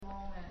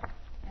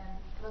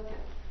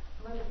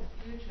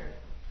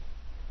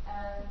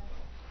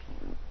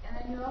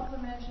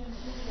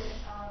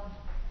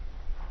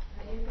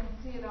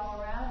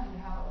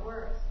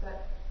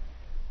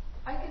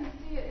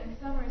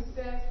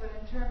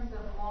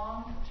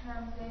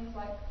term things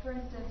like, for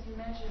instance, you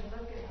mentioned,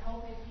 look at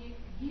healthy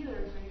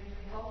healers are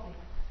usually healthy.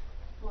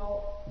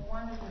 Well,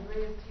 one of the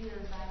greatest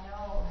healers I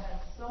know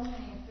has so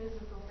many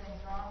physical things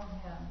wrong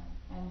with him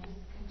and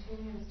just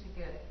continues to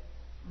get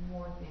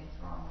more things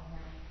wrong with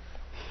him.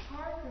 It's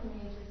hard for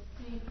me to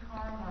see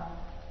karma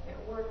at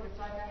work. It's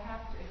like I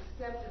have to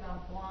accept it on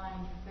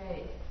blind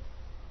faith.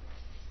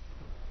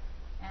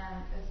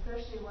 And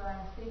especially when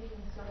I'm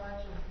thinking so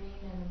much of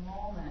being in the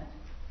moment,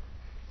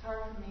 it's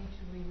hard for me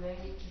to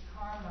relate to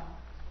karma.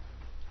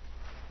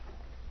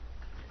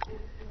 Is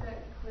that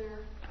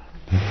clear?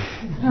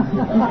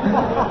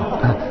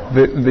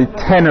 The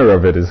tenor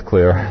of it is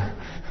clear.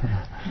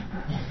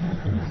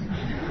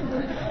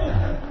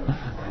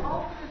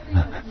 All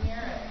the things with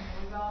merit,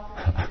 we've often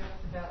discussed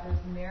about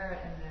there's merit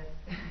in this,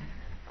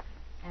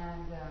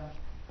 and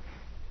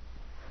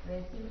they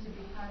seem to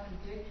be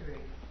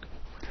contradictory.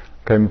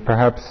 Okay,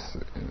 perhaps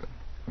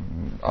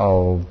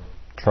I'll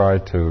try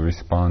to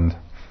respond.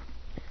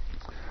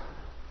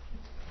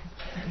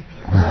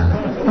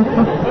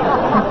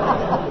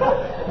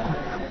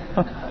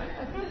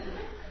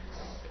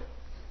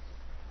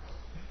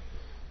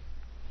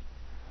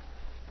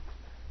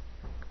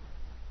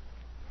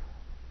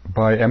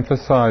 By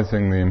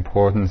emphasizing the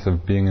importance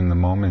of being in the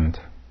moment,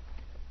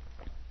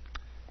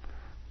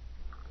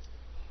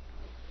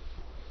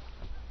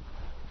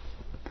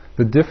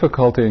 the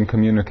difficulty in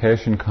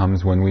communication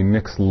comes when we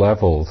mix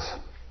levels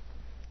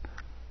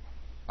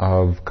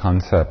of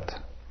concept.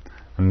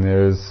 And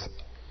there's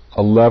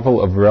a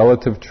level of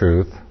relative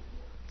truth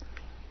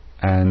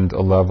and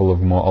a level of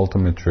more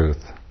ultimate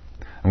truth.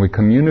 And we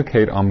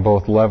communicate on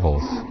both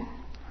levels.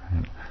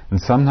 And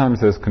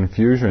sometimes there's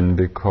confusion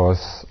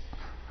because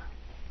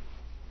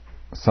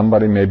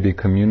somebody may be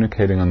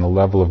communicating on the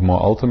level of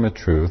more ultimate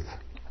truth,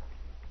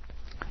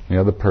 the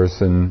other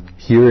person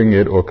hearing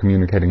it or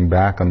communicating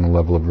back on the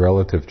level of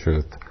relative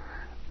truth.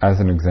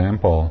 As an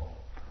example,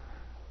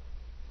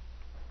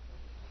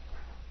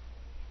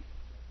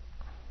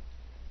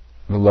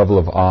 the level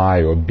of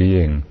I or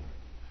being,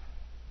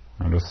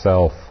 or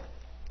self,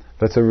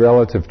 that's a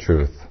relative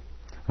truth.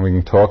 And we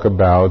can talk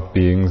about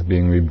beings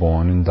being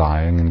reborn and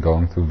dying and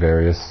going through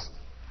various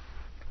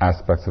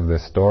aspects of their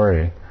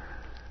story.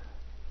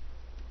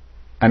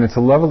 And it's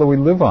a level that we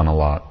live on a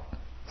lot.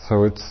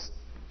 So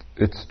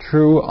it's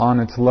true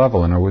on its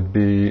level, and it would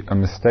be a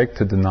mistake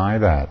to deny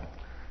that.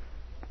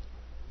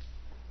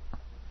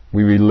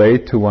 We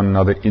relate to one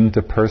another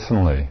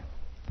interpersonally.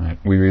 Right?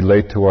 We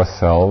relate to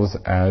ourselves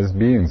as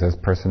beings, as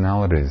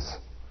personalities.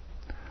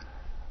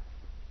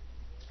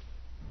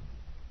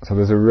 So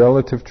there's a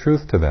relative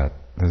truth to that.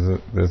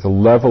 There's a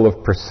level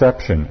of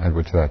perception at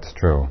which that's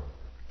true.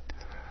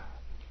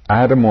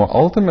 At a more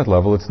ultimate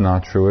level, it's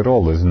not true at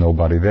all. There's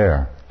nobody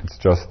there. It's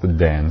just the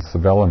dance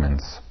of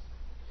elements.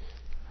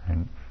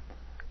 And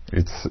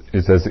it's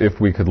as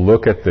if we could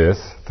look at this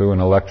through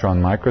an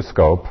electron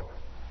microscope.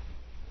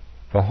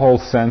 The whole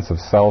sense of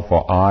self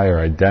or I or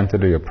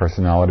identity or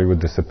personality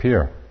would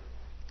disappear.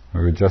 It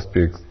would just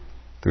be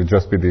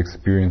the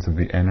experience of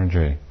the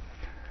energy.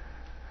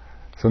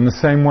 So in the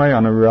same way,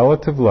 on a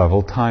relative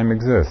level, time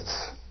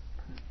exists.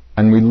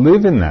 And we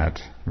live in that.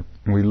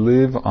 We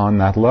live on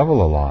that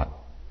level a lot.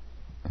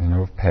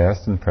 Of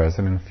past and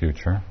present and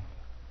future.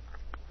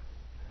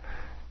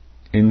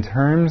 In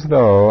terms,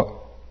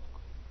 though,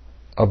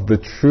 of the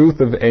truth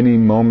of any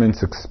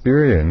moment's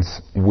experience,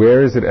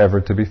 where is it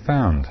ever to be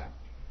found?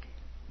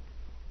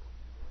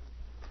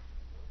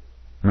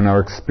 I mean, our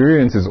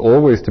experience is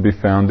always to be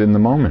found in the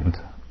moment.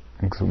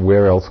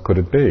 Where else could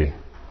it be?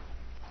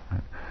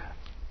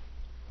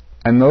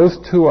 And those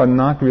two are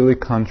not really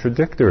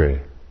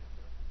contradictory.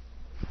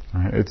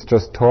 It's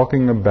just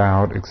talking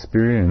about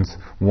experience,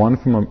 one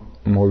from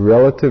a more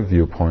relative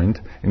viewpoint,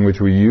 in which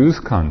we use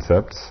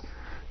concepts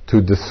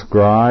to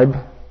describe,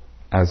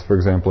 as for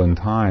example in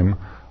time,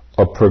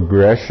 a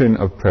progression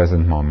of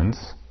present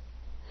moments,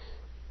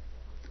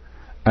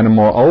 and a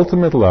more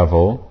ultimate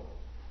level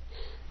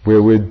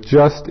where we're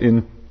just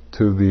into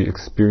the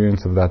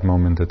experience of that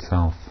moment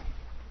itself.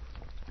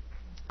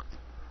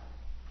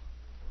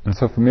 And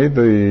so for me,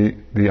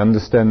 the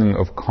understanding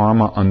of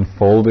karma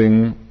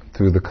unfolding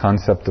through the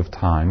concept of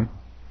time,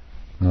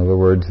 in other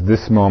words,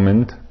 this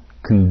moment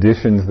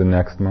conditions the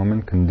next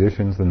moment,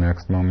 conditions the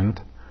next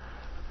moment.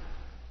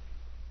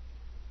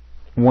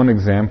 One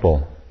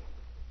example,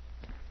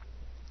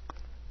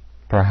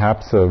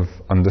 perhaps, of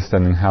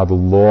understanding how the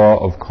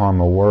law of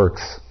karma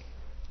works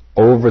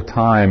over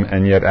time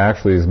and yet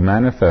actually is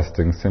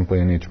manifesting simply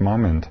in each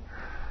moment.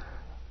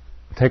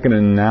 Take an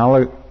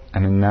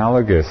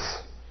analogous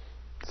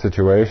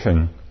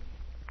situation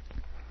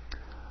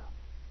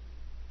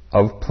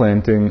of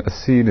planting a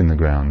seed in the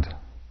ground.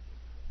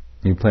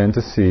 You plant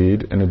a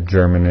seed and it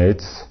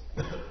germinates,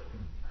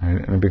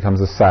 right, and it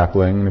becomes a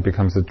sapling, and it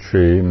becomes a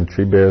tree, and the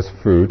tree bears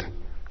fruit,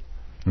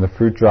 and the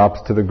fruit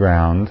drops to the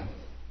ground.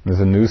 There's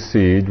a new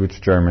seed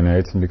which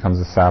germinates and becomes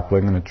a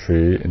sapling and a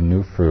tree and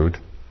new fruit.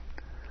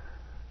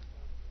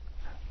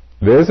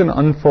 There's an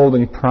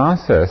unfolding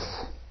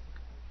process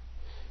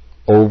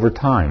over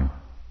time.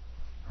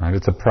 Right?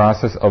 It's a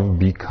process of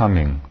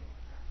becoming.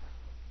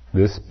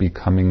 This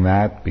becoming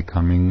that,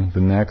 becoming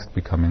the next,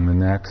 becoming the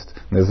next.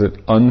 There's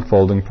an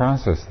unfolding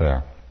process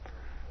there.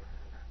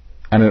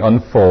 And it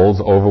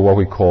unfolds over what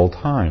we call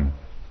time.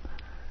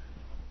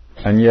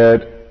 And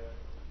yet,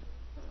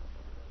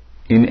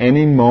 in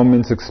any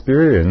moment's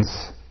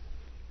experience,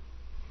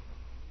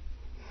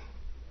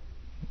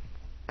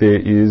 there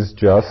is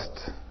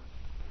just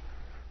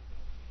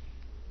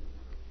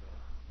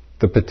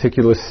the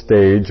particular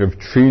stage of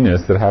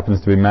treeness that happens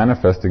to be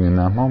manifesting in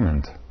that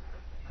moment.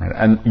 Right?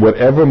 And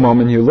whatever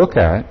moment you look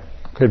at,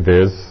 okay,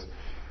 there's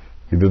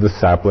either the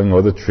sapling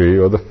or the tree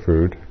or the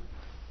fruit.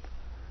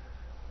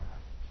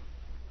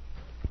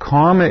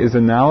 Karma is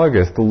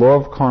analogous, the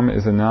law of karma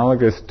is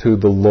analogous to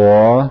the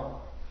law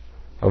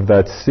of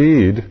that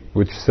seed,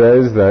 which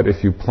says that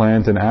if you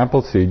plant an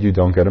apple seed, you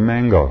don't get a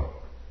mango.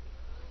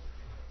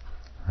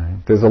 Right?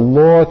 There's a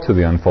law to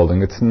the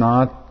unfolding. It's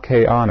not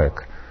chaotic.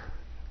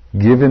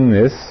 Given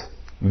this,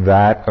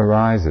 that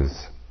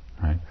arises.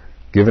 Right?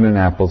 Given an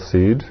apple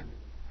seed,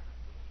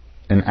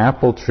 an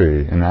apple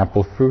tree, an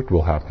apple fruit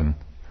will happen.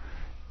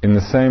 In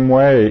the same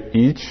way,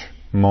 each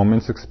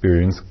moment's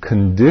experience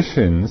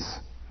conditions,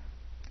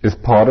 is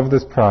part of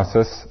this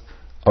process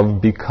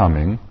of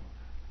becoming,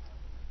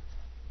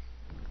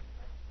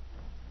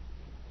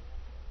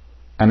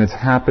 and it's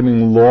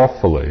happening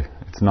lawfully.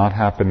 It's not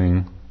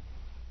happening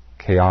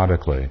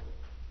chaotically.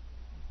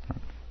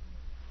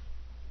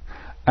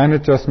 And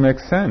it just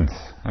makes sense.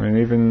 I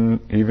mean,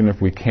 even if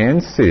we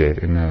can see it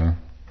in a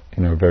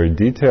very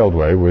detailed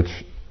way,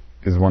 which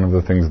is one of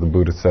the things the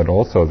Buddha said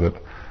also,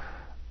 that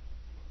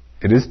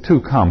it is too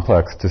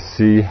complex to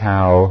see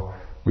how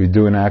we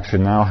do an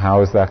action now,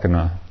 how is that going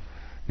to,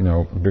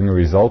 bring a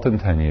result in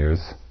 10 years.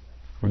 It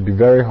would be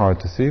very hard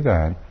to see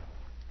that.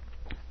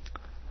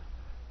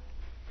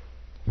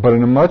 But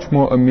in a much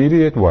more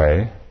immediate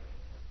way,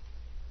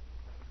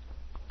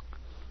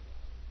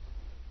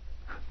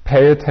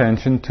 pay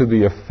attention to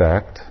the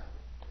effect,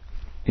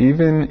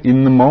 even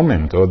in the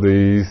moment, or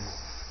the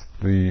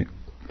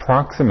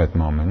proximate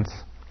moments.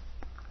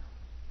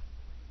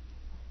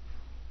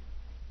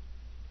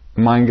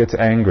 The mind gets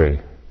angry.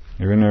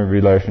 You're in a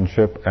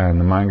relationship and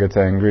the mind gets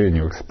angry and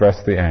you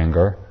express the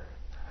anger.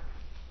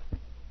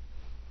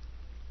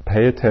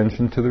 Pay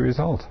attention to the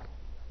result.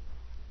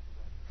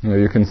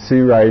 You can see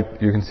right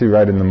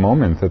in the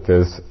moment that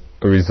there's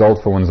a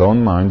result for one's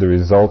own mind, a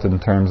result in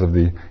terms of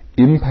the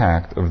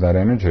impact of that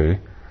energy,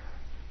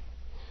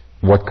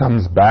 what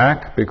comes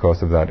back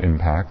because of that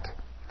impact.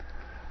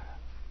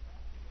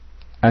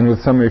 And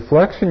with some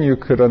reflection you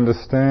could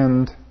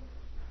understand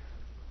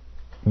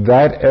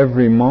that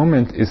every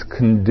moment is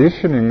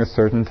conditioning a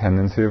certain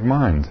tendency of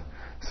mind.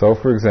 So,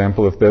 for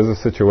example, if there's a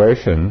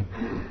situation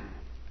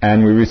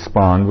and we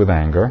respond with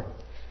anger,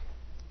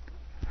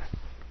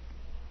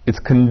 it's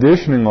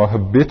conditioning or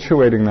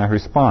habituating that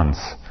response.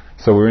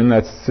 So we're in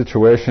that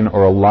situation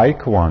or a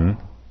like one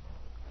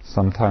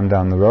sometime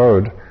down the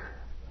road,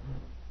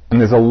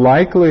 and there's a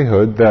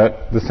likelihood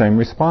that the same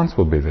response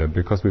will be there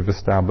because we've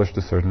established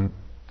a certain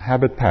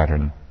habit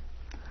pattern.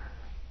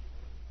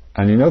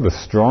 And the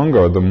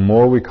stronger, the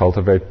more we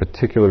cultivate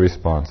particular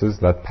responses,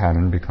 that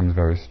pattern becomes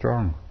very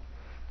strong.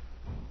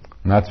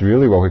 And that's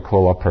really what we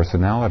call our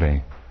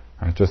personality.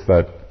 Right? Just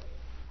that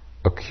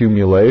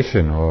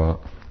accumulation or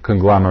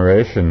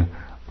conglomeration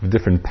of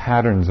different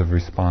patterns of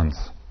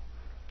response.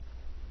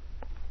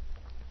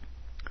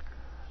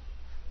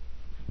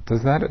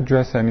 Does that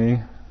address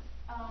any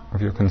of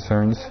your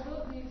concerns?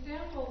 Well, the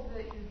examples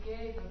that you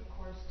gave, of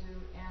course,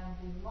 do, and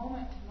the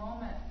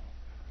moment-to-moment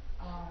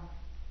karma,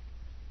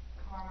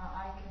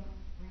 I can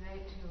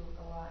relate to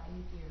a lot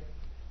easier.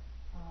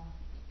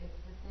 It's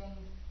the things,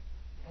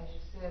 as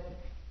you said,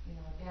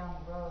 down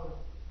the road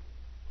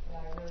that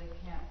I really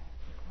can't.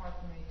 It's hard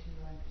for me to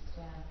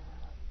understand.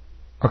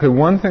 Okay,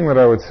 one thing that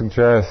I would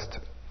suggest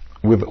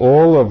with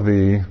all of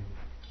these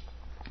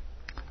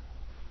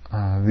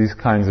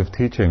kinds of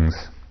teachings,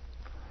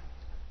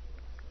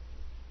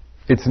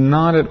 it's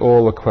not at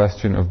all a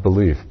question of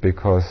belief,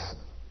 because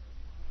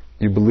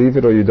you believe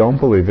it or you don't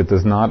believe it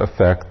does not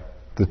affect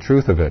the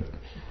truth of it,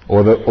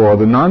 or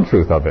the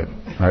non-truth of it.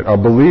 Right? Our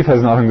belief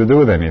has nothing to do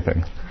with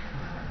anything.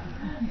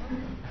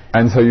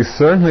 And so you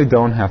certainly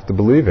don't have to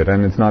believe it,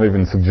 and it's not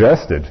even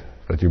suggested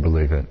that you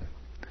believe it.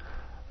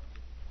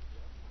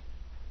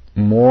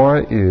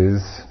 What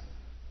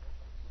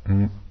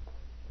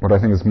I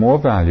think is more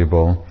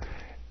valuable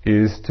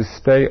is to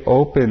stay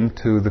open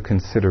to the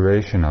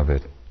consideration of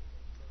it.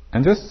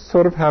 And just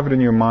sort of have it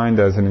in your mind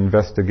as an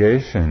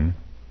investigation.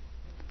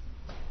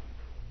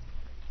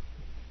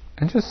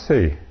 And just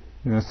see.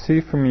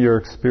 See from your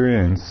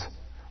experience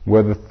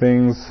whether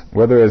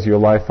as your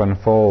life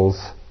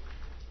unfolds,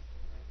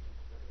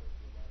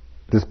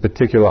 this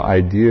particular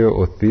idea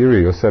or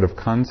theory or set of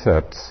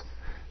concepts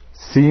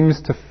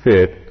seems to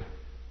fit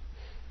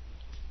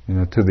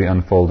to the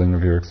unfolding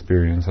of your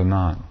experience or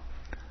not.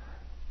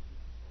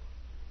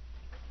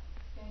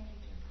 Thank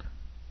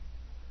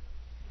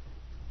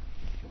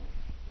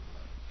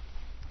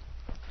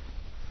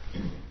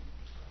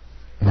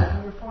you.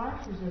 The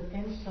flashes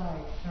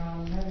insight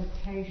from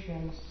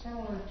meditation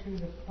similar to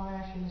the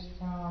flashes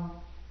from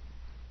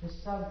the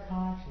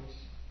subconscious?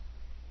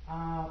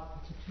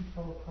 It's a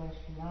twofold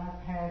question.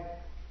 I've had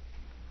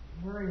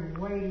very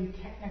weighty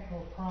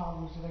technical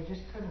problems that I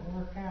just couldn't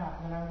work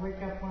out. And I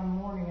wake up one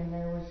morning and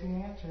there was the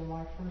answer to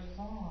my first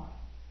thought.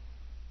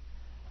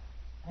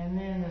 And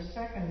then the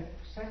second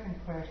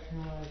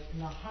question was, in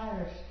the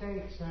higher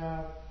states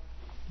of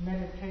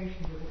meditation,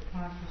 do the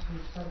conscious and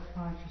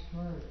subconscious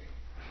merge?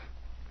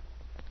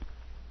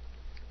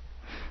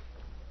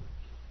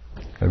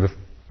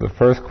 The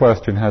first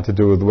question had to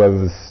do with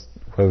whether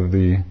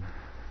the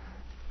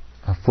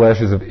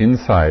flashes of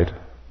insight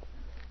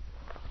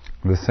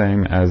the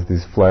same as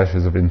these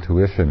flashes of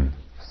intuition,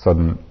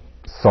 sudden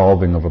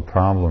solving of a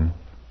problem.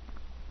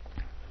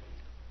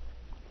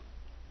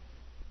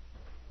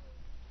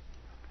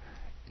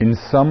 In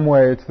some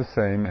way it's the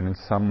same, and in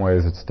some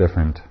ways it's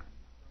different.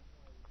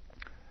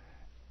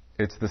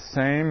 It's the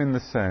same in the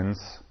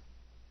sense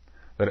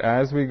that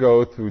as we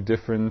go through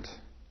different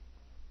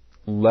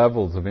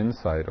levels of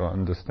insight or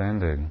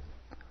understanding,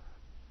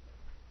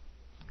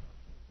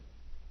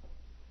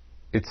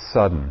 it's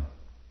sudden,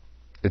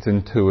 it's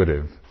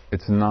intuitive,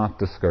 it's not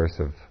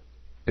discursive.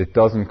 It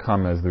doesn't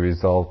come as the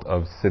result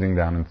of sitting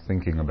down and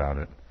thinking about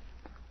it.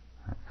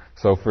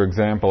 So, for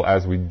example,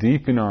 as we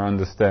deepen our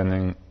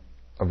understanding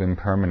of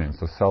impermanence,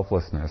 or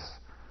selflessness,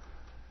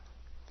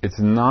 it's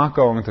not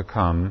going to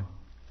come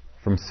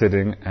from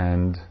sitting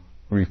and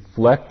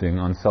reflecting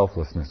on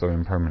selflessness or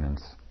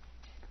impermanence.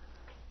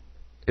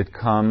 It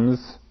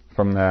comes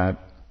from that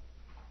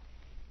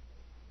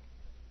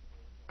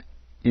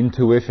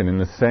intuition, in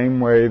the same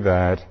way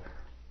that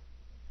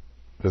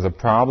there's a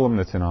problem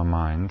that's in our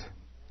mind,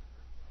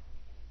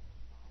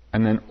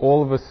 and then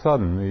all of a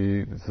sudden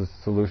the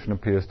solution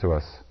appears to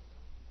us.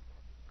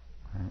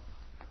 Right?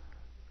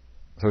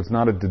 So it's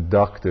not a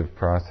deductive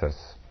process,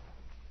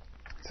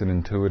 it's an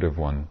intuitive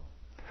one.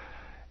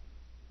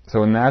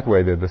 So in that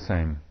way they're the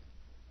same.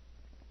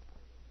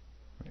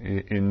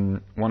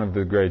 In one of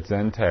the great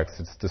Zen texts,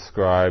 it's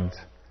described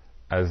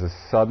as a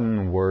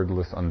sudden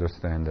wordless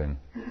understanding.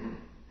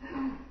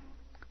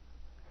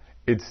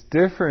 It's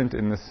different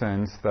in the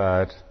sense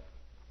that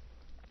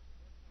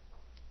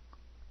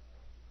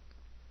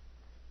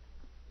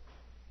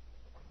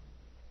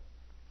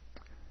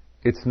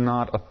it's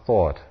not a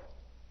thought.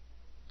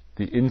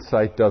 The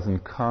insight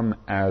doesn't come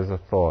as a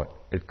thought.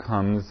 It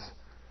comes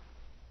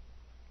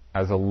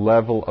as a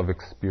level of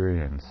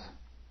experience.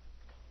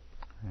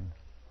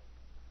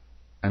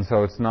 And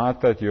so it's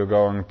not that you're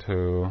going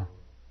to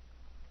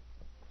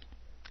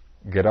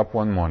get up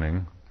one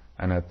morning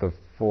and at the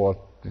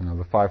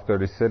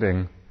 5:30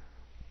 sitting,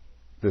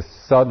 this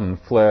sudden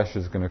flash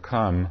is going to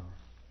come,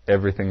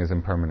 everything is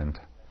impermanent.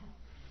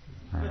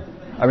 Right?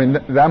 I mean,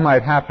 that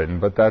might happen,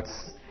 but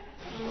that's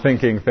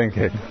thinking.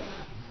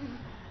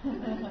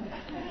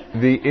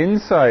 The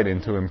insight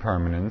into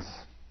impermanence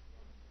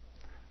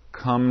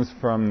comes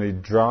from the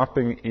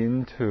dropping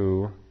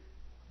into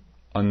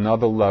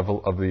another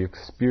level of the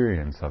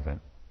experience of it.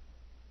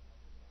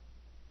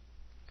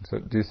 So,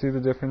 do you see the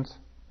difference?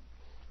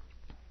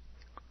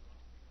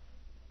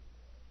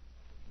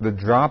 The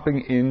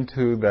dropping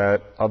into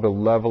that other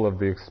level of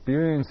the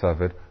experience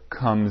of it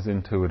comes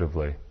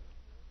intuitively.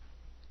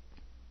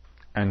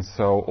 And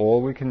so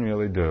all we can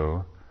really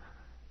do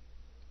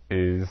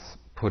is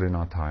put in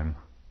our time.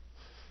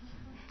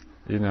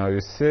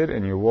 You sit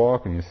and you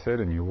walk, and you sit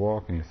and you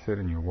walk, and you sit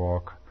and you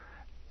walk.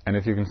 And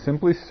if you can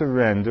simply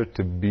surrender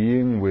to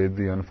being with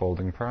the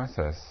unfolding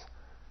process,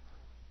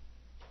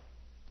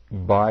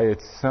 by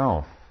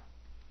itself,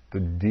 the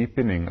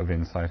deepening of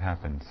insight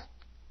happens.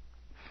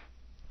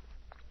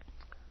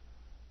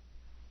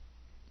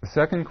 The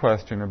second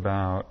question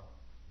about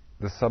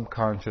the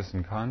subconscious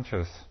and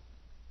conscious.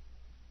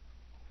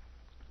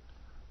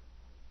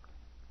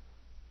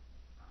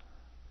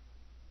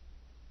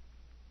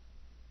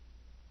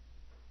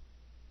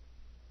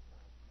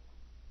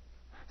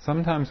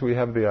 Sometimes we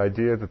have the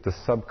idea that the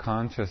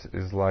subconscious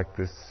is like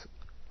this,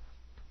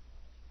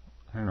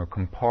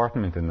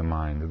 compartment in the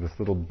mind, or this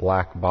little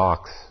black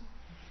box,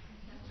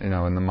 in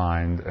the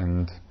mind,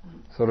 and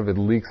sort of it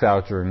leaks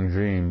out during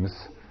dreams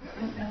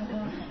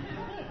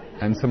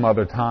and some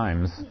other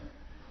times.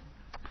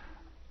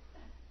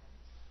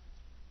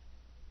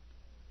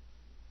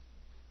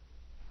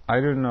 I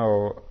don't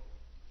know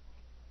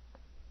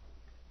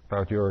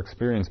about your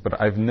experience, but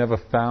I've never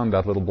found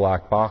that little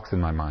black box in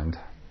my mind.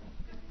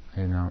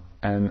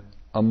 And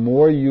a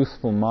more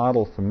useful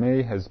model for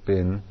me has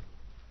been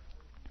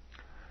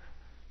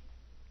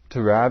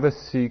to rather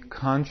see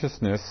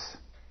consciousness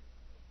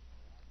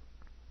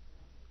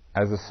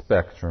as a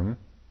spectrum,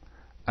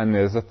 and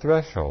there's a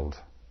threshold.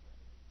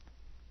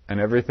 And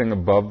everything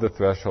above the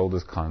threshold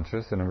is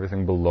conscious, and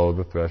everything below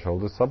the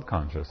threshold is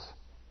subconscious.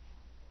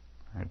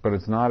 Right? But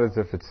it's not as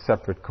if it's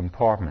separate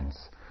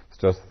compartments. It's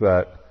just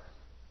that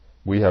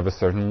we have a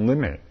certain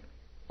limit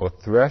or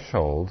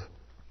threshold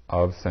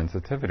of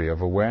sensitivity,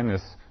 of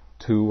awareness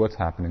to what's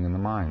happening in the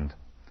mind.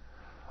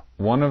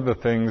 One of the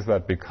things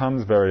that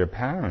becomes very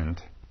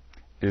apparent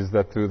is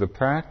that through the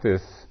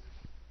practice,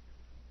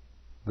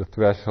 the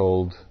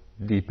threshold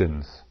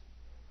deepens.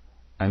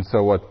 And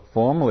so what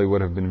formerly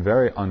would have been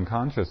very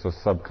unconscious or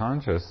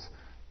subconscious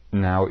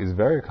now is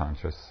very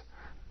conscious.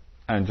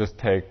 And just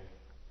take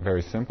a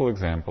very simple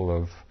example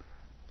of,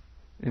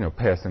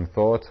 passing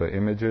thoughts or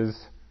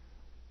images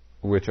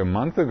which a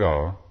month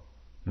ago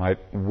might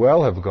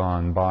well have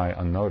gone by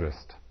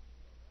unnoticed.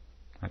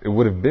 It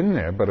would have been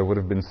there, but it would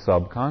have been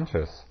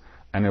subconscious.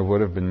 And it would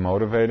have been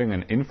motivating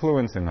and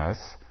influencing us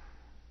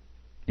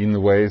in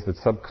the ways that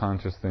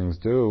subconscious things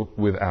do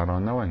without our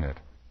knowing it,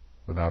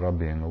 without our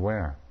being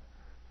aware.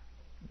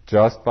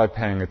 Just by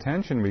paying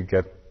attention, we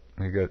get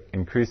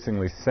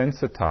increasingly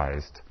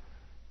sensitized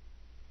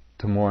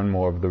to more and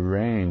more of the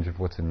range of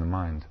what's in the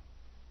mind.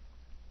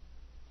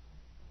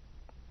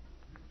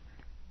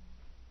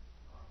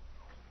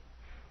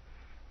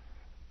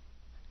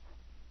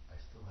 I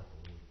still have a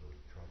little bit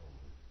of trouble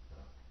with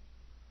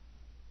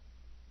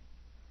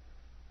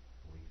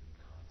belief in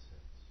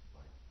concepts,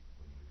 like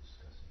when you were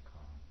discussing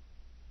karma.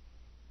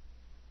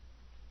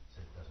 So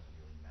it doesn't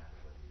really matter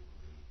whether you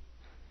believe.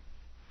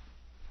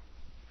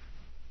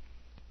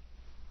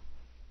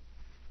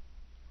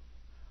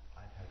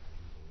 I've had to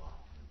leave a lot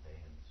in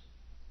abeyance,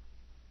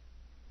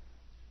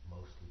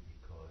 mostly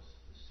because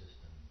the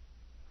system,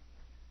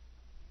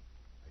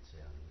 I'd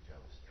say, under which I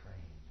was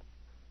trained,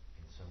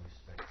 in some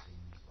respects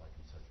seems like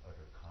in such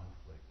utter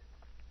conflict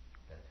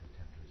that to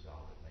attempt to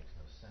resolve it makes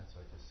no sense.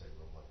 So I just say,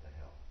 well, what the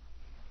hell?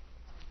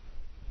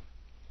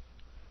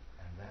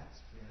 And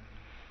that's been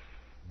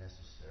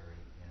necessary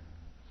in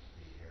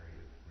the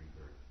area of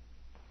rebirth.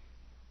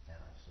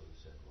 And I've sort of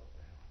said, what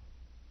the hell?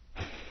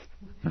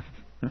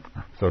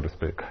 So to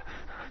speak.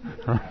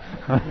 But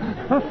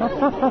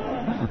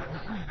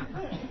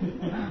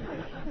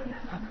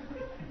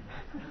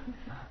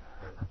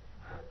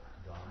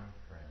Dharma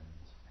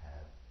friends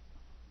have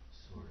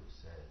sort of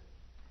said,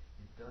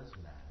 it does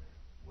matter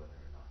whether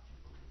or not you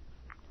believe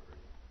in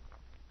rebirth.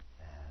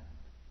 And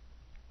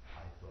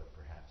I thought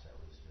perhaps that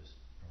was just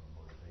from a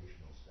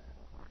motivational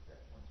standpoint,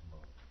 that one's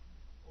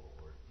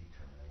or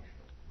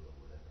determination of will,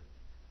 whatever.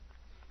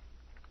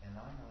 And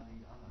I'm not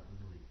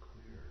really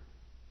clear.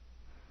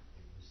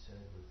 It was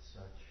said with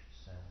such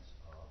sense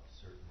of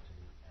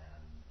certainty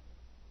and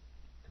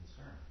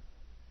concern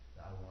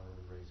that I wanted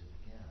to raise it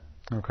again.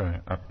 Okay.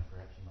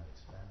 Perhaps you might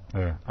expand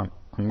on Yeah, that.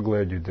 I'm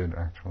glad you did,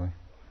 actually.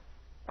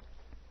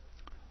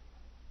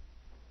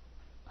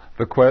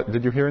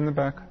 Did you hear in the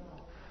back?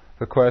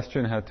 The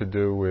question had to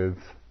do with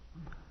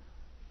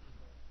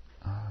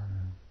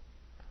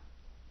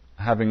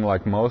having,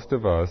 like most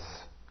of us,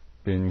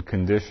 been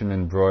conditioned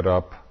and brought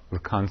up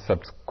with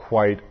concepts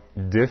quite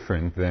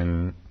different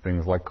than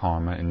things like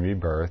karma and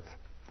rebirth,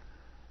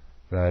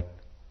 that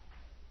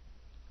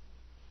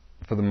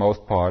for the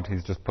most part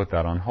he's just put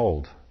that on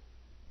hold,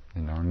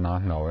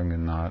 not knowing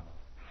and not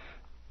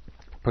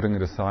putting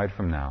it aside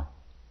for now.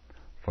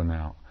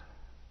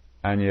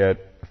 And yet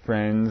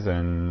friends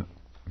and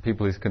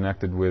people he's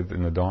connected with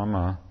in the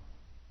Dharma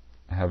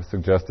have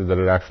suggested that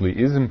it actually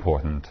is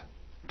important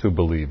to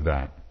believe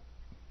that.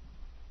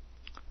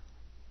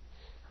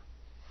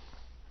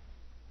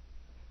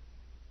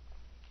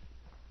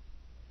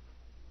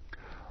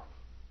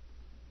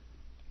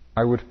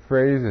 I would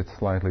phrase it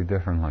slightly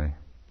differently.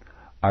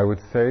 I would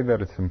say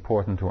that it's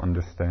important to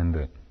understand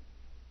it.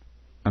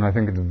 And I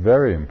think it's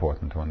very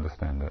important to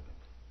understand it.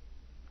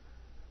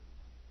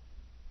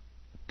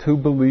 To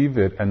believe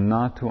it and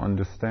not to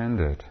understand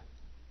it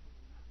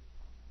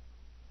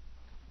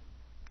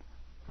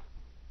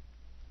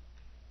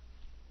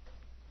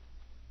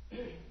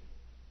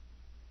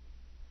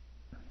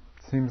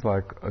seems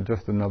like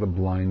just another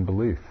blind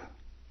belief.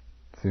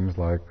 Seems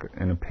like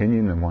an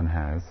opinion that one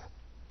has,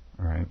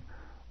 right?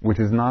 Which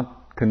is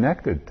not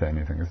connected to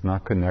anything. It's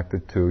not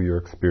connected to your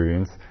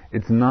experience.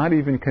 It's not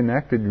even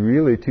connected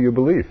really to your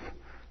belief.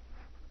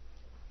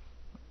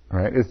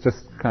 Right? It's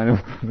just kind of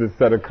this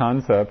set of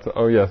concepts,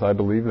 oh yes, I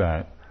believe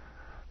that.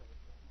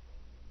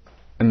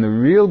 And the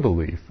real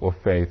belief or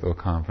faith or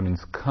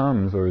confidence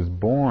comes or is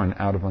born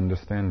out of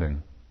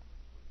understanding.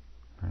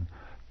 Right?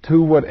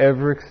 To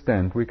whatever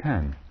extent we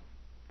can.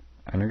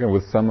 And again,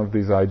 with some of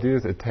these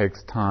ideas, it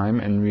takes time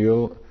and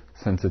real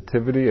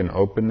sensitivity and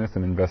openness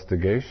and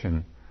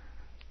investigation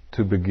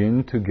to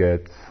begin to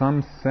get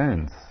some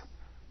sense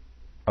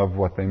of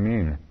what they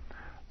mean.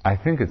 I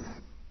think it's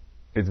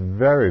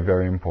very,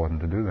 very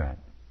important to do that.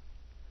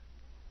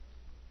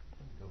 Let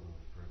me go a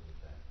little further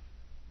with that.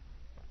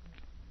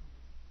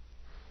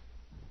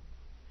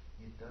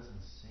 It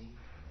doesn't seem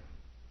to me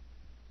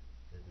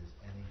that there's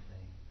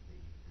anything that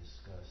you've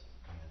discussed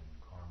in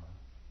karma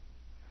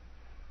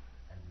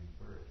and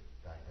rebirth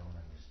that I don't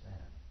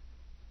understand.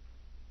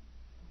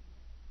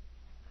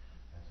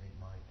 I think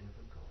my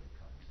difficulty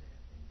comes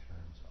in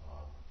terms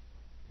of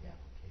the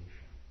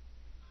application,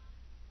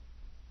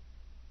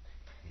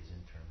 is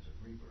in terms of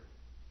rebirth.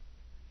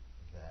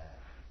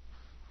 That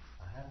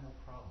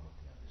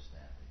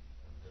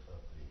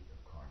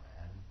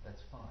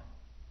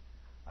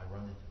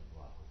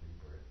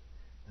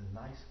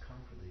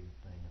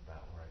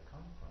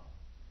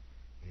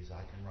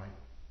I can write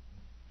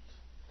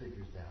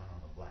figures down on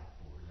the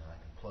blackboard, and I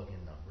can plug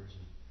in numbers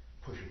and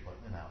push a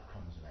button, and out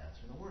comes an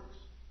answer, and it works.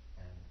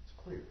 And it's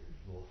clear.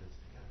 It all fits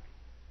together.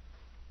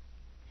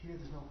 Here,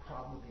 there's no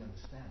problem with the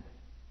understanding.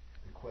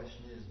 The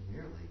question is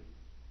merely,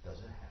 does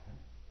it happen?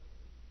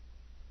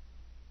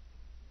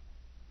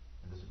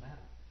 And does it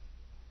matter?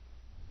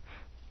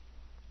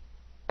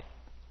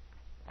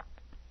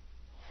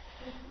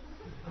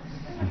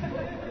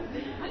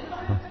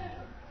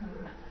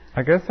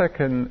 I guess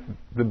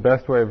the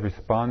best way of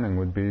responding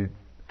would be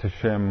to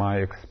share my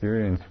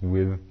experience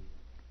with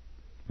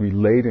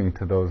relating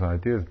to those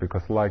ideas,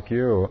 because like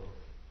you,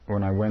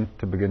 when I went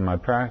to begin my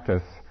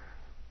practice,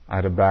 I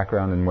had a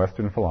background in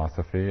Western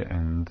philosophy,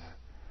 and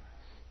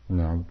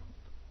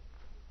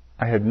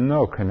I had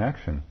no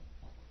connection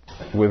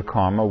with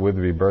karma, with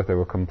rebirth. They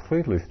were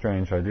completely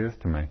strange ideas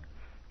to me.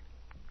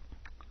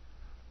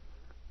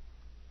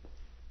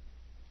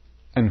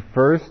 And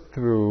first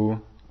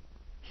through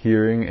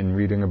hearing and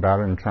reading about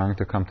it and trying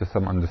to come to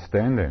some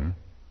understanding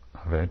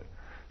of it,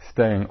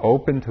 staying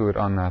open to it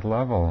on that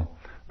level,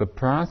 the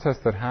process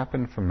that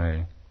happened for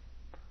me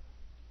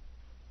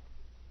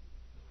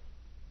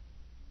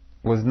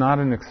was not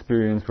an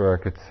experience where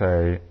I could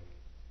say,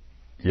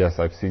 yes,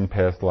 I've seen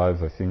past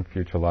lives, I've seen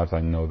future lives,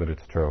 I know that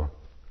it's true.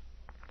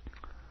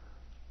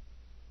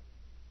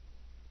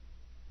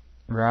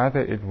 Rather,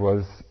 it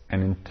was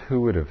an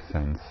intuitive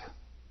sense,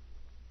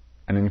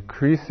 an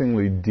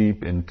increasingly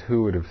deep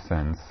intuitive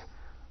sense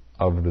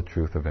of the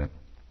truth of it,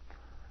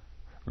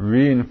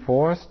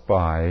 reinforced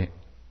by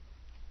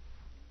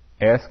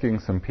asking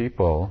some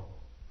people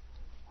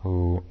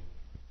who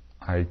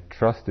I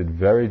trusted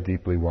very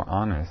deeply were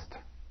honest,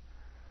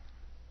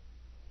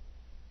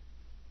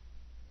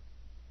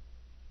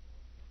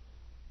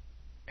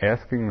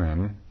 asking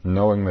them,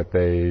 knowing that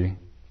they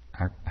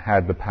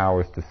had the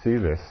powers to see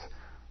this,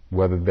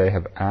 whether they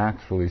have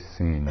actually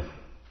seen,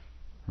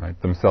 right,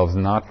 themselves,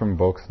 not from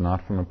books,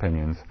 not from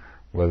opinions,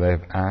 whether they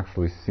have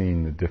actually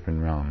seen the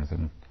different realms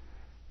and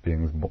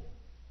beings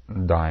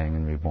dying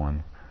and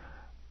reborn,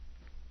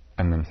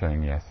 and them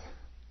saying yes.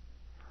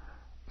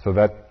 So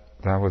that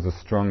was a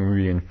strong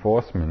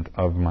reinforcement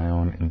of my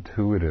own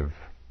intuitive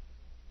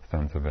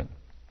sense of it.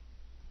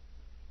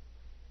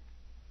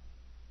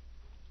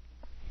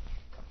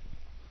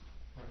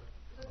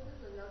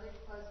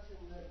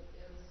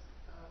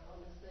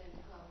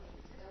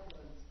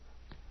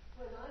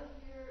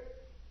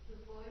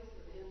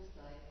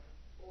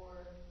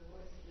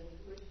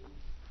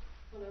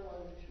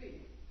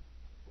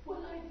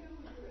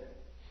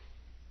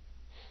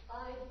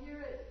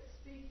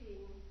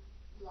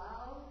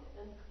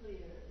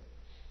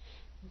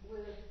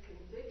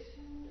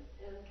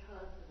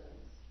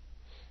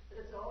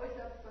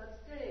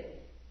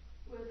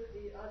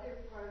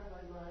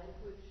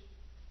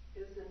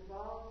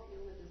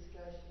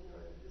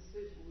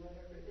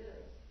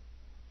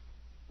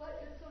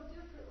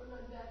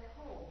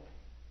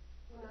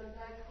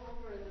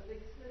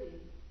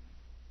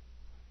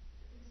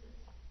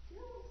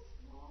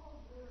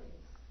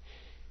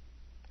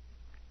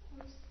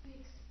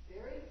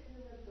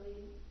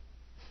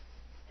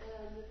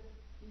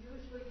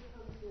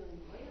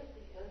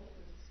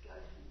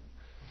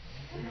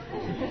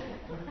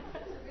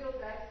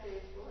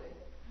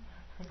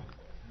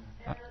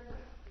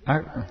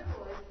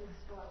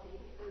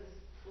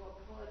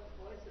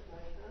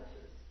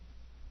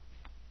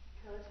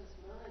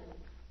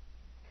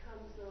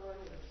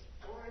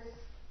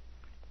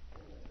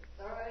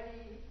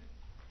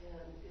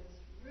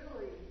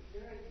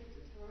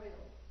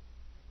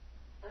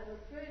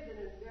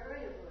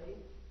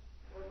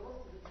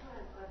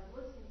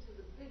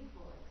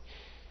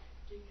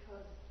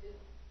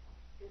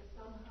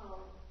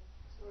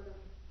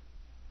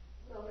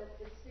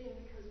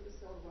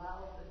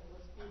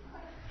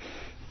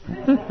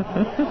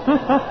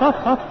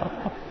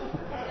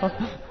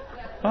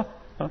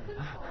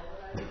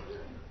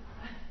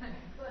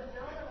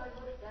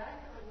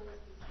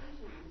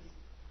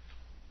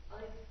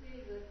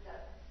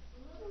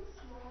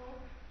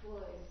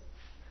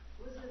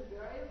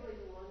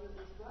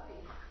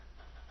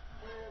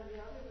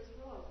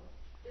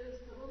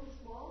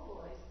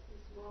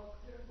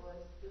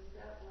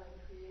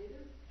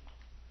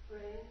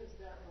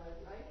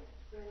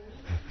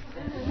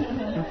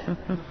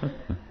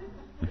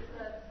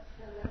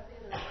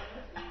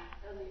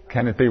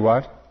 Can it be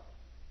what?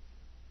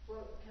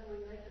 Well, can we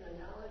make an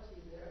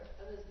analogy there?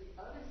 And is the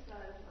other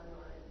side of my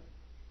mind,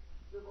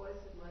 the voice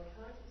of my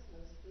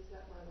consciousness, is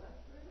that my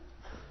left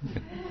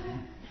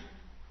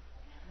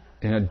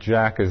brain?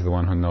 Jack is the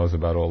one who knows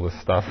about all this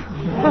stuff.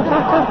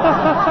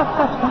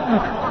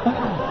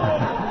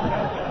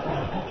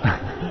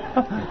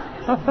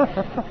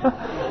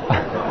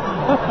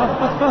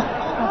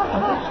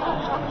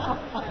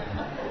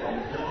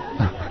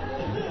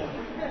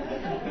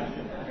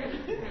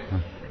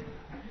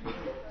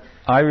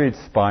 I read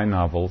spy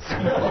novels.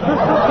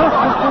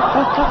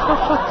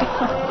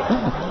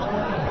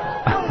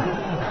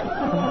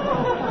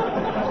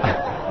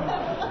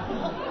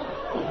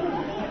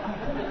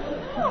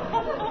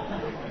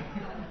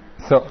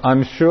 So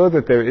I'm sure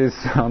that there is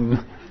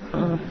some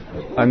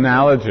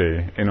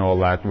analogy in all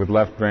that with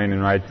left brain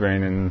and right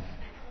brain and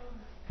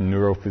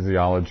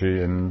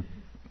neurophysiology, and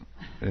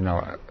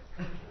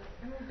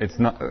it's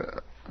not.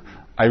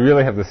 I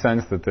really have the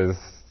sense that there's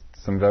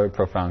some very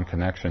profound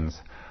connections.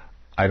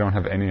 I don't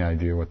have any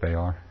idea what they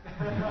are.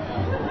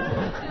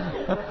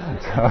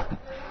 So,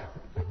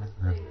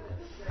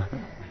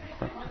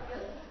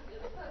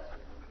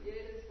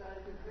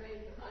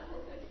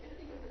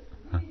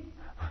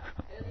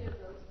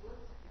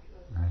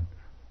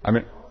 I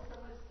mean,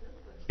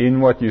 in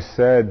what you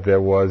said,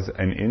 there was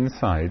an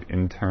insight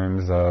in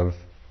terms of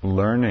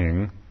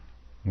learning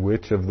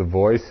which of the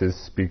voices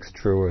speaks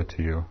truer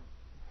to you.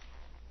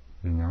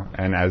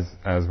 And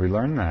as we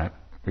learn that,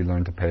 we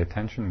learn to pay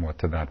attention more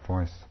to that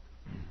voice.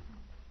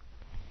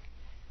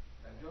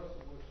 And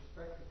Joseph, with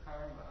respect to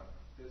karma,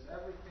 does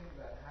everything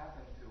that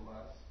happened to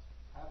us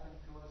as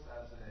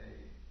a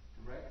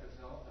direct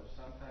result of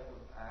some type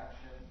of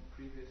action,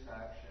 previous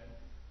action,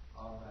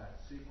 of that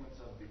sequence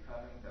of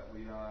becoming that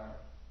we are,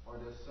 or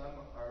do some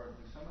of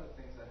the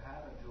things that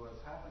happen to us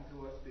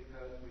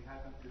because we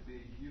happen to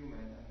be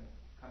human and it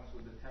comes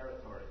with the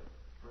territory?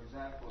 For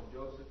example,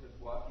 Joseph is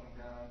walking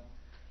down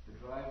the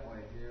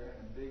driveway here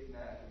and a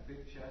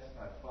big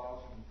chestnut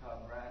falls from the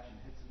top branch and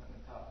hits him in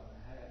the top of the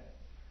head.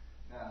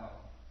 Now,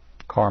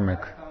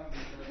 karmic.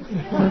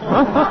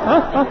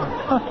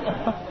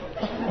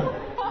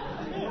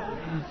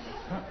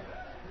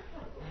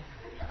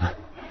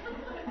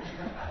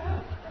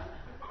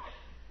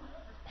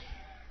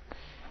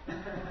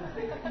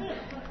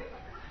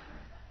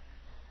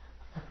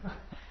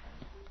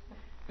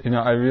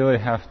 I really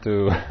have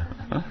to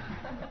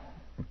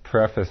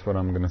preface what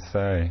I'm going to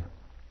say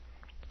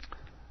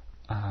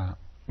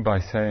by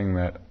saying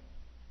that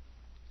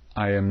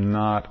I am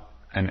not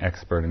an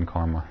expert in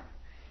karma.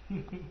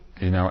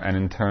 And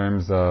in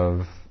terms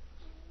of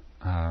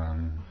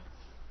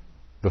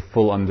the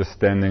full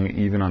understanding,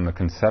 even on the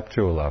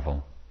conceptual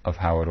level, of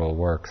how it all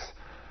works,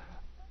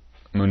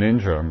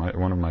 Munindra,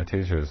 one of my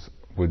teachers,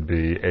 would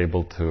be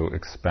able to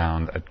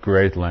expound at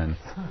great length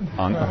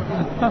on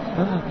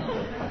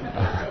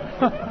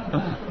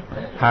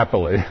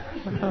happily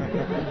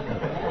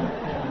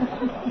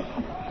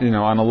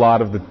on a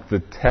lot of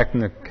the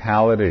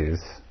technicalities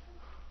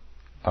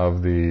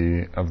of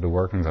the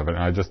workings of it.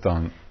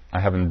 And I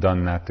haven't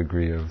done that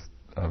degree of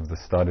the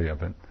study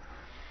of it.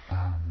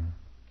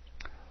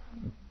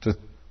 Just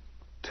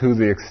to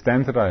the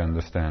extent that I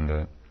understand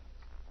it,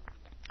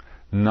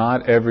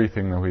 not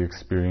everything that we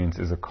experience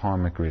is a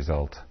karmic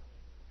result.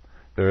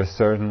 There are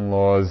certain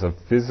laws of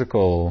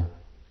the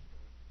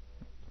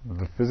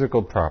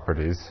physical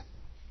properties,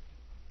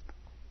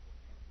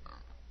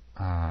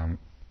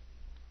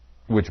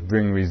 which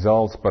bring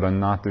results but are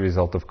not the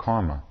result of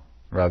karma,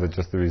 rather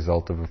just the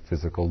result of a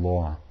physical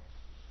law.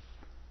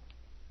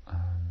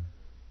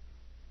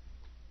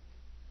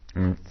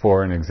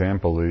 For an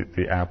example,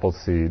 the apple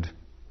seed,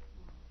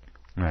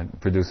 right,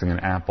 producing an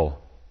apple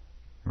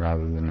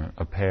rather than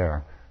a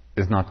pear,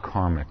 is not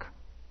karmic.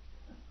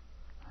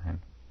 Right?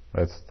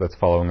 That's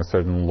following a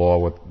certain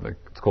law.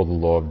 It's called the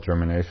law of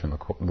germination,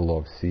 the law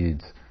of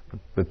seeds.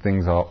 But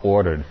things are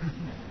ordered.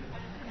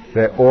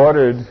 They're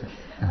ordered.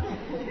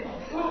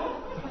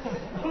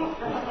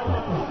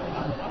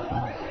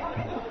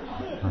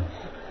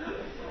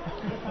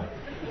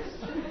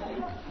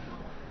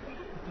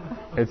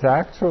 It's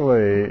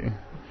actually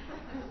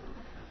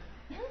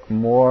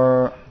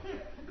more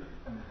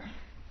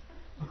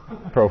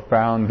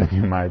profound than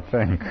you might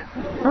think.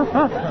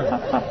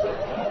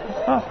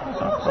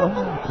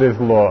 This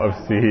law of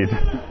seed.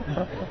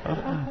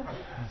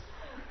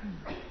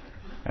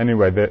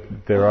 Anyway,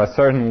 there are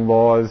certain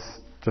laws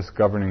just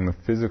governing the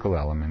physical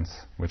elements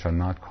which are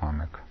not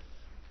karmic.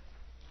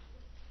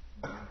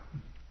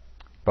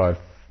 But,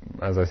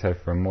 as I said,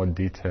 for a more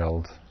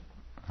detailed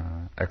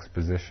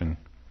exposition.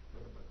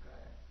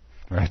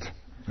 Right.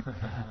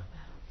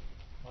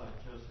 Well,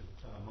 Joseph,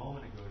 a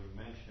moment ago you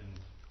mentioned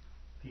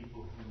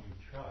people whom you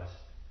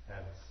trust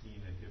have seen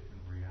a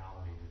different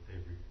reality that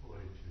they've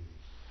reported to you.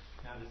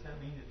 Now, does that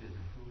mean that there's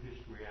a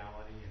Buddhist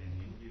reality and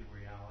an Indian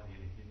reality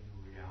and a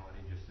Hindu reality,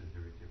 just as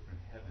there are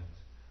different heavens?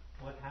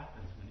 What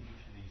happens when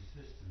each of these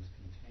systems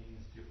contains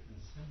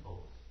different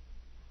symbols?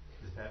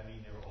 Does that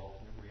mean there are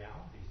alternate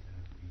realities then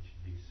for each of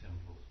these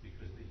symbols?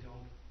 Because they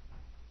don't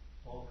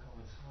all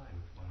coincide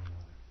with one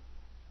another.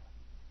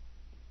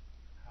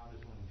 How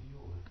does one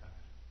deal with that?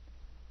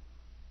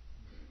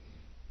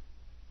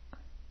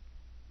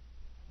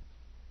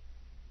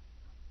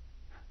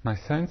 My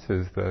sense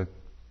is that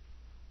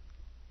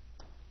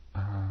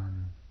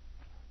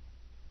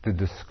the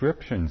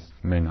descriptions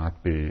may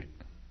not be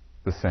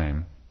the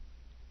same,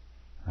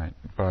 right?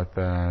 But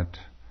that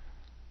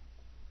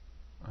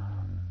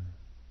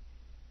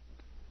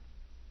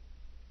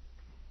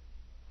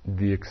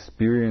the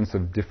experience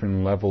of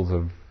different levels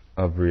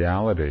of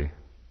reality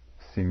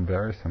seem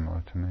very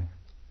similar to me.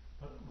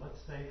 But let's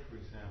say, for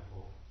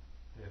example,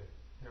 that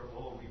they're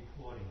all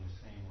reporting the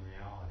same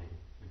reality,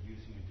 but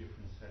using a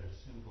different set of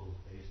symbols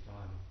based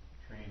on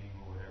training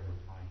or whatever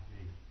it might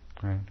be.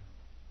 Right.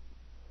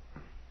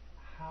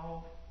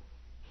 How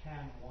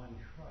can one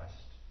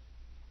trust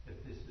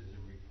that this is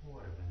a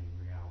report of any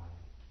reality?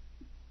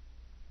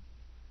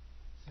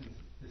 Since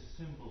the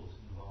symbols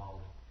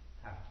involved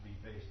have to be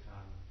based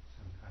on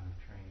some kind of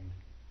trained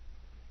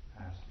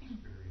past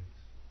experience.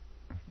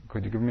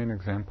 Could you give me an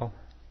example?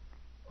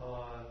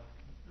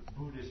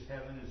 Buddhist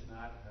heaven is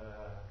not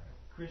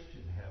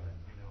Christian heaven,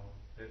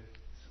 that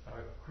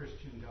a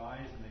Christian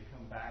dies and they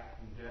come back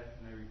from death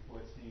and they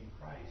report seeing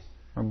Christ.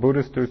 Well,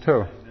 Buddhists do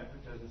too. Never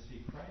doesn't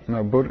see Christ.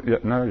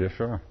 No, yeah,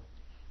 sure.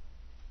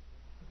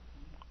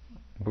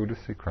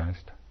 Buddhists see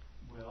Christ.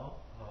 Well,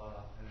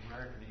 an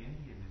American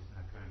Indian is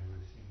not going to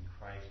have seen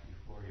Christ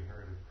before he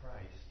heard of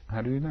Christ.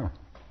 How do you know?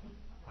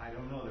 I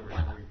don't know. There was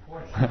no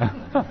report.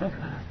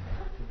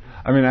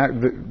 I mean,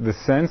 the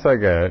sense I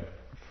get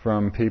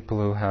from people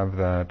who have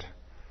that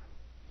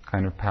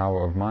kind of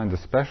power of mind,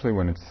 especially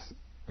when it's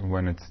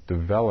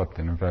developed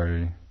in a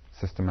very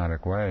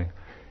systematic way,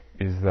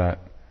 is that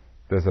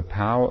there's a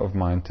power of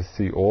mind to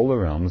see all the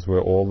realms where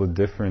all the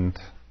different,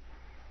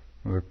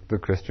 the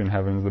Christian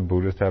heavens, the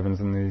Buddhist heavens,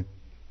 and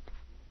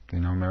the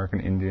American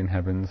Indian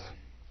heavens,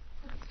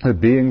 the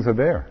beings are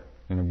there.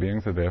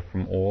 Beings are there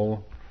from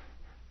all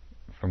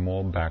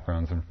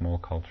backgrounds and from all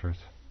cultures.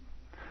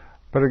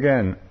 But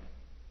again,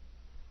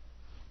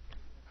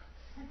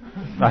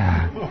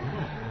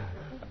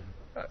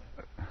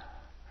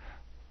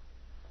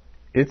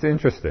 it's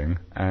interesting,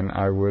 and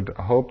I would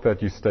hope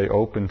that you stay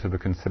open to the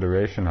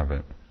consideration of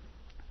it,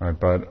 right?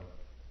 But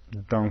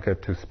don't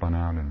get too spun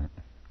out in it.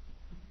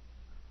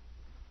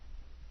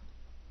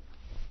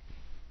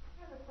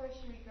 I have a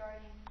question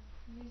regarding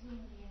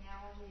using the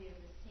analogy of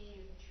the seed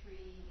of the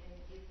tree and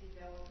it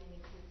developing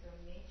into its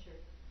own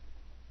nature.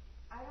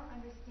 I don't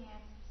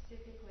understand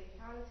specifically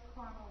how does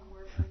karma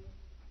work with,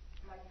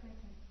 like for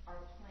instance,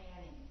 our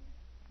planning.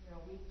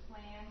 We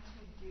plan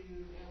to do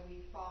and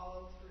we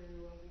follow through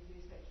and we do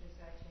such and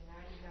such, and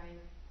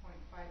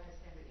 99.5%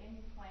 of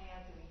any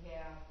plans that we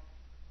have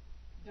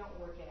don't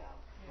work out.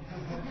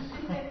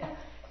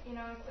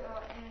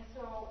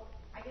 So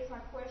I guess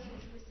my question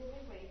is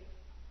specifically,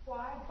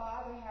 why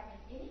bother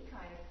having any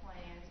kind of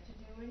plans to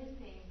do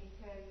anything?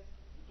 Because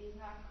is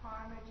not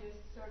karma just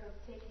sort of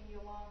taking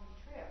you along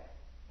the trip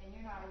and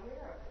you're not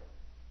aware of it?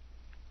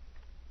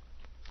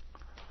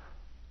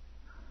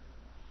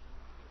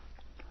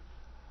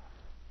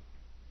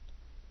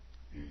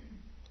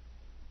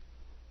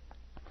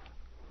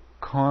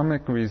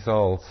 Karmic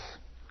results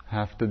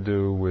have to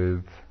do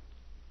with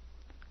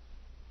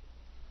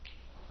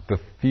the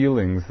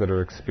feelings that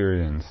are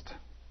experienced.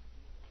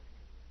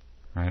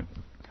 Right?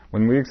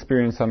 When we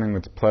experience something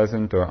that's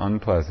pleasant or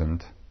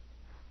unpleasant,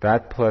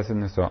 that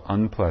pleasantness or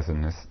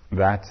unpleasantness,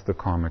 that's the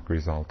karmic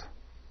result.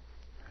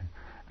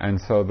 And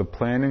so the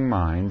planning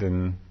mind,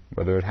 and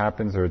whether it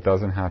happens or it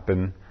doesn't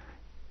happen,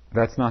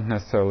 that's not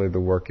necessarily the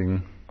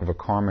working of a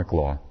karmic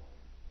law.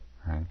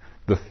 Right?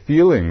 The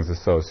feelings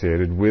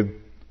associated with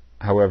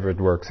however it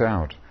works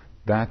out,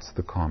 that's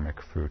the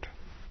karmic fruit.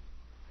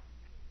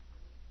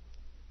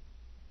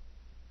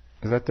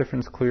 Is that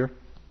difference clear?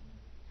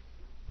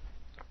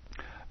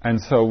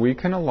 And so we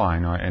can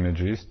align our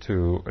energies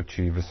to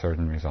achieve a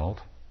certain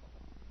result.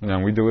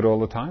 And we do it all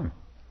the time,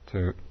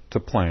 to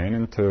plan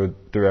and to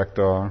direct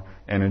our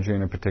energy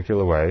in a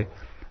particular way.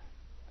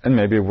 And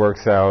maybe it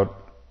works out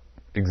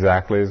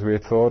exactly as we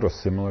had thought, or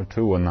similar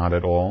to, or not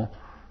at all.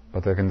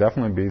 But there can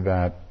definitely be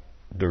that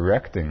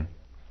directing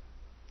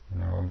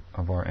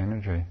of our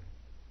energy.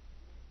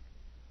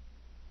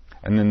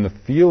 And then the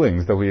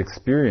feelings that we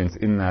experience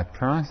in that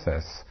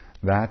process,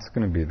 that's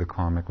going to be the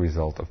karmic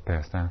result of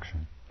past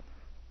action.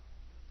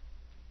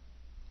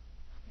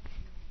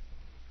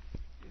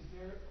 Is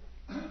there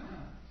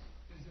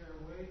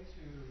a way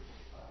to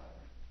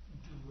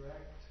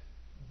direct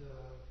the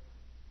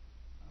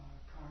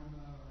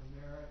karma or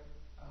merit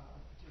of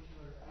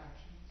particular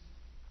actions?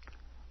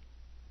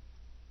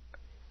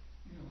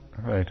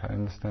 Right, I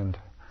understand.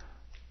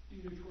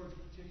 Either towards a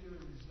particular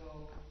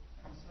result,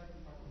 and the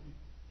second part would be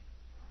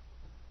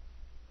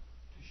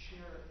to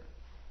share it.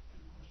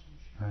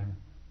 Right.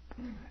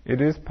 It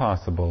is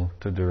possible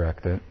to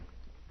direct it.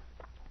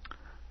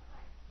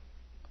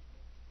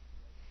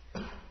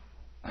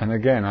 And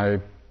again, I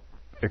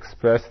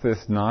express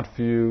this not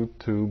for you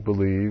to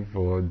believe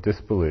or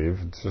disbelieve,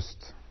 it's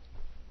just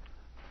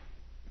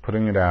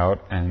putting it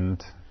out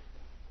and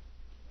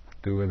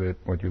do with it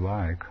what you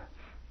like.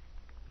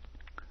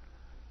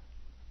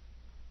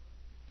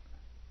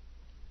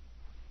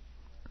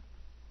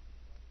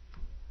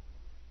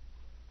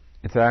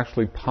 It's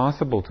actually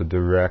possible to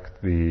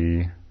direct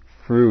the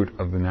fruit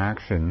of an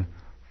action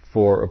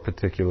for a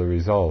particular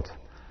result.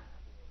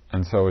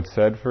 And so it's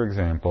said, for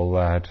example,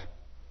 that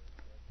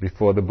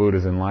before the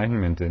Buddha's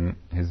enlightenment, in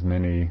his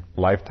many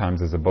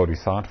lifetimes as a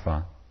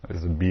bodhisattva,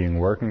 as a being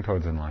working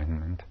towards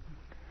enlightenment,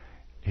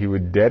 he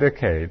would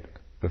dedicate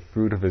the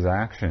fruit of his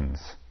actions.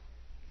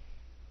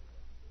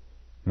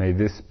 May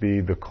this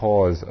be the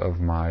cause of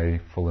my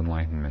full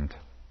enlightenment.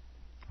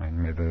 Right?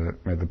 May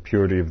the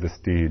purity of this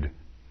deed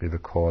be the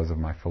cause of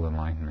my full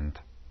enlightenment.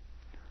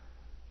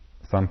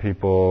 Some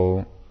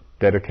people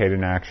dedicate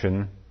an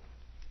action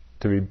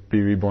to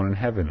be reborn in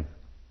heaven.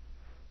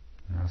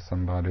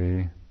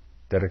 Somebody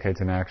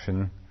dedicates an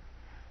action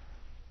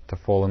to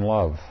fall in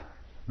love.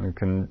 You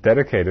can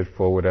dedicate it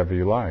for whatever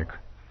you like.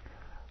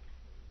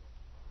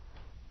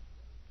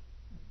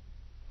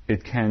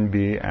 It can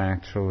be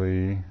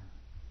actually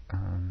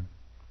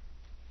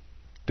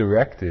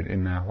directed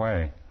in that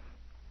way.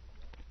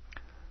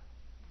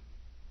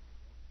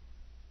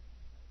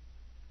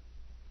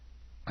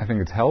 I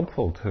think it's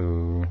helpful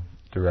to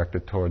direct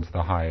it towards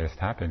the highest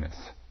happiness,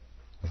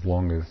 as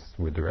long as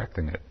we're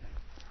directing it.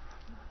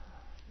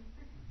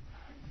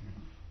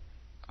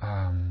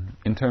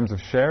 In terms of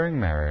sharing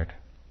merit,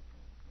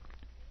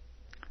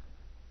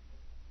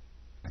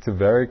 it's a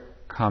very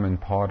common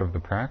part of the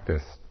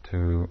practice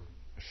to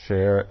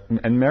share,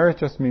 and merit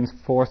just means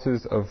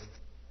forces of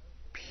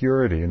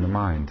purity in the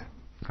mind.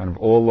 Kind of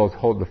all those,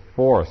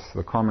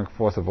 the karmic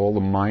force of all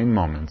the mind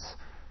moments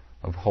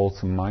of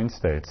wholesome mind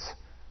states.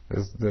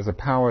 There's a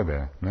power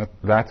there.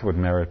 That's what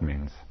merit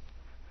means.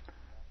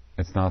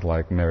 It's not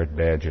like merit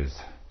badges.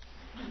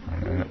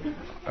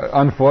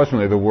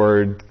 Unfortunately, the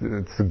word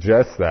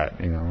suggests that,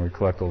 we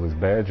collect all these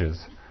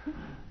badges.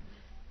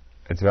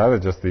 It's rather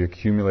just the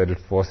accumulated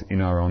force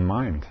in our own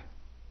mind,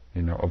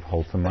 of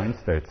wholesome mind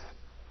states.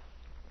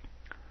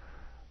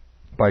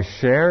 By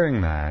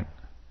sharing that,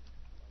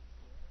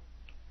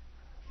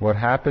 what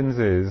happens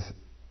is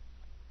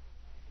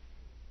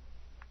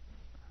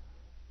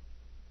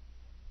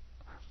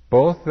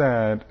both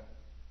that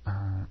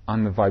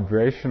on the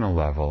vibrational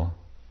level,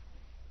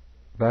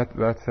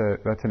 that's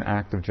an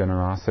act of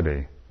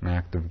generosity, an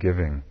act of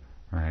giving,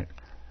 right?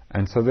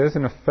 And so there's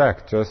an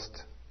effect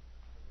just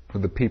for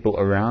the people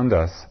around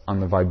us on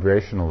the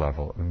vibrational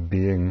level of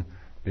being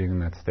in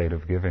that state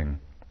of giving.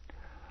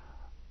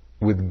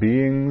 With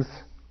beings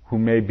who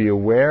may be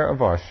aware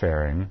of our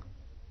sharing,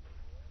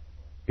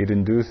 it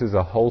induces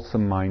a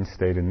wholesome mind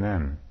state in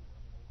them,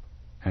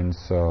 and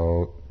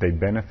so they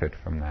benefit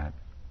from that.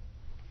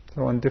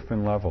 So on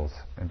different levels,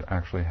 it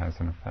actually has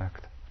an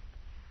effect.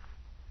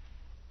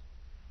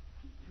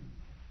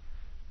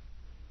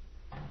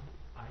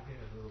 I get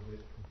a little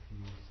bit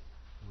confused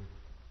with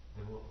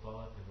the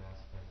relative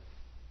aspect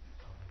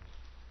of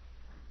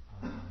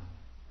it.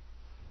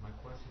 My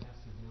question has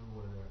to do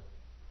whether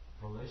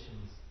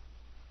volitions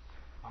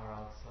are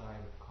outside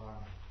of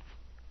karma.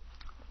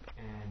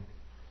 And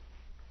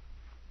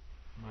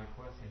my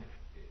question,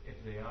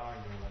 if they are,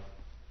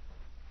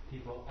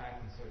 people act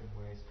in certain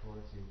ways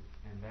towards you,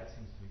 and that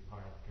seems to be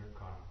part of your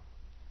karma.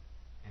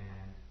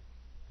 And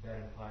that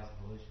implies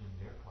volition on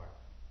their part.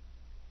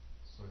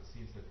 So it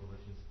seems that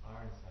volitions are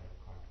inside of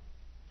karma.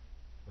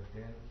 But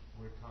then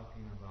we're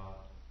talking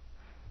about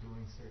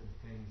doing certain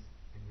things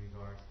in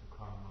regards to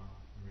karma,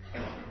 in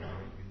regards to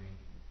awakening,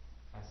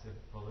 as if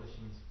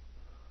volitions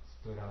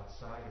stood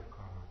outside of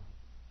karma,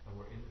 that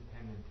were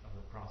independent of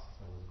the process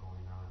that was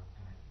going on.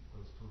 And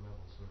those two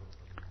levels sort of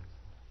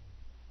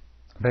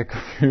they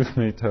confuse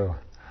me too.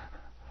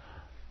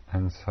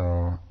 And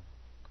so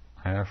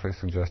I actually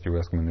suggest you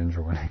ask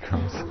Maninja when he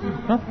comes.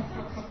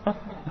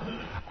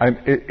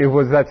 It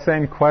was that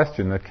same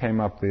question that came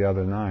up the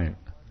other night.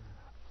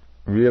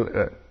 Really,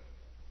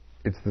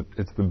 it's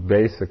the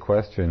basic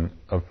question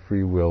of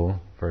free will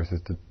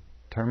versus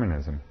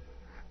determinism.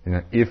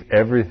 If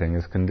everything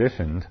is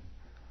conditioned,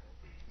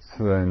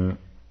 so then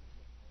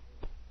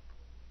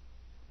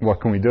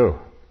what can we do?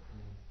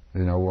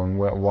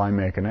 Why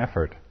make an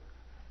effort?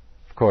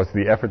 Of course,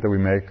 the effort that we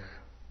make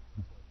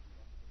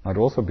might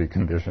also be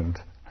conditioned.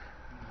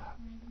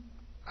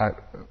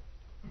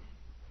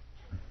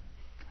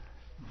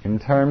 In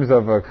terms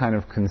of a kind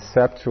of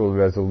conceptual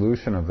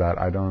resolution of that,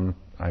 I don't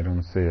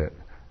see it.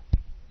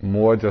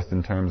 More just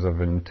in terms of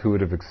an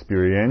intuitive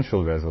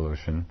experiential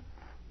resolution.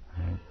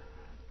 Right?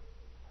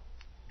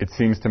 It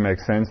seems to make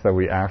sense that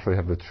we actually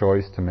have the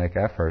choice to make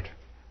effort,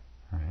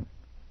 right?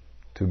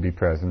 To be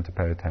present, to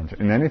pay attention.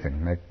 In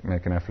anything,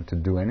 make an effort to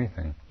do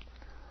anything.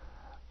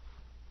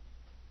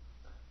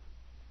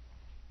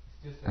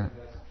 It's just that if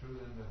that's true,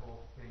 then the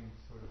whole thing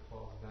sort of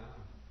falls down.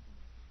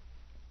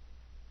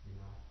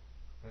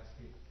 That's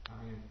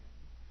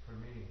for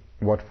me.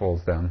 What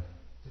falls down?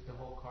 Just the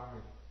whole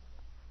karmic,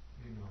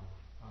 thing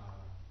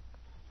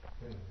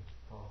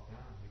falls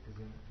down, because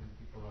then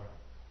people are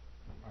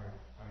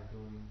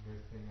doing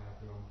their thing out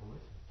of their own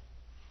volition.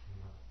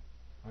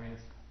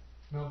 It's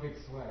no big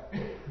sweat.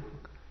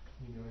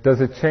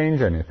 Does it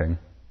change anything?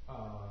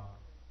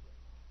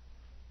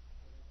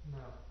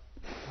 No.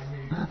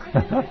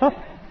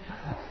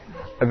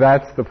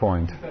 That's the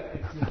point. I'm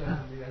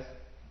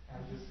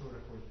just sort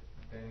of what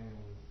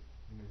Daniel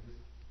was,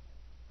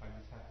 I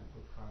just have to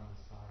put karma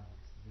aside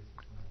because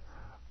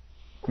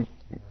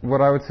this is What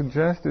I would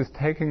suggest is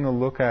taking a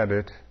look at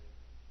it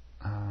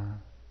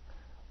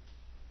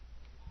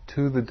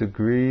to the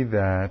degree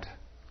that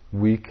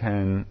we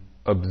can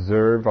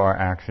observe our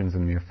actions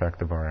and the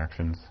effect of our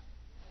actions.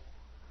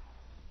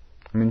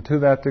 To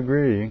that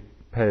degree,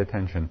 pay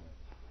attention.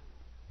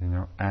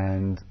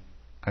 And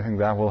I think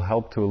that will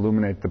help to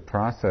illuminate the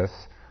process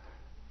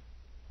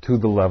to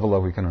the level that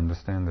we can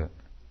understand it.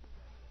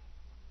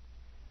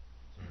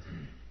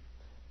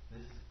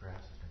 This is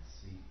perhaps a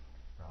conceit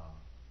from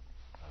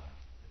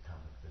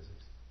atomic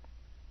physics,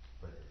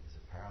 but it is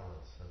a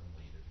parallel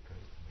suddenly that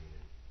occurs to me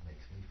that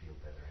makes me feel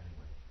better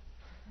anyway.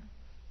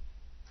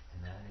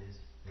 And that is,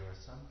 there are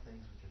some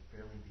things which are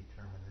fairly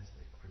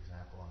deterministic. For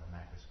example, on the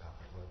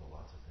macroscopic level,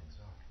 lots of things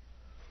are.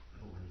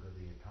 But when you go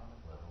to the atomic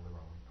level, they're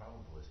only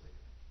probabilistic.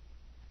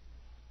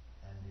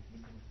 And if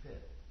you can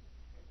fit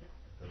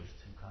those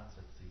two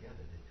concepts together,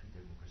 they're two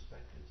different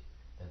perspectives,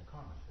 then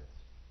karma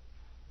fits.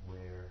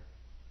 Where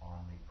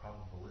on the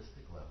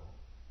probabilistic level,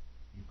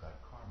 you've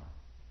got karma,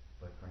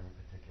 but for any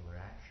particular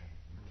action,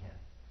 you can't.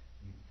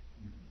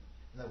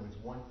 In other words,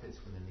 one fits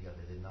within the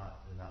other. They're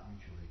not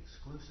mutually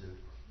exclusive.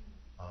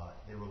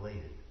 They're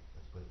related.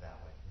 Let's put it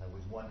that way. In other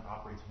words, one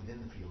operates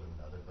within the field of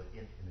another, but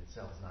it in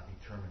itself is not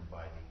determined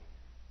by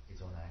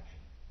its own action.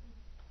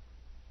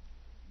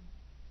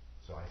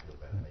 So I feel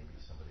better. Maybe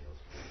somebody else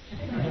will.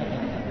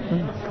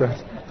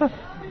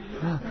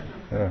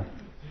 Yeah.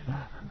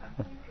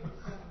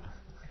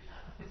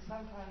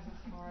 Sometimes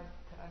it's hard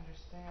to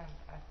understand.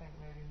 I think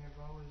maybe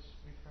Nebo was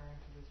referring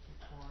to this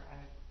before,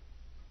 and it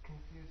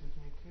confuses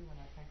me too when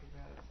I think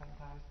about it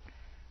sometimes.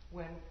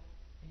 When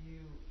you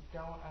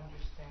don't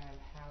understand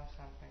how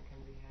something can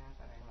be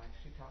happening, like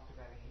she talked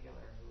about a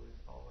healer who is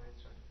always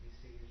sort of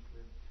besieged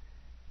with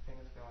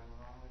things going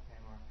wrong with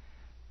him, or,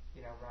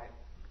 right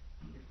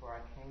before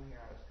I came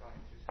here, I was going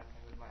through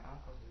something with my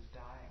uncle who's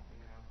dying,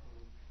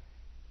 who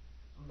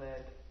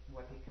led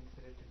what he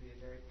considered to be a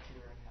very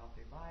pure and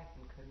healthy life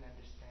and couldn't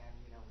understand,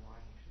 why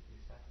he should be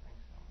suffering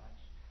so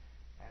much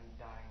and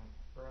dying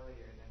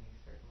earlier than he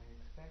certainly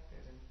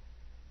expected. And,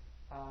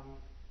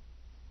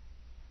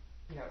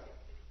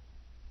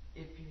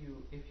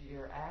 if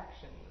your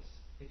actions,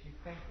 if you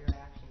think your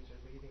actions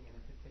are leading in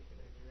a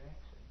particular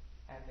direction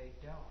and they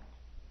don't,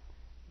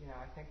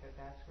 I think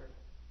that's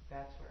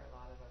where a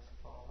lot of us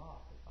fall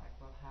off. It's like,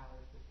 well, how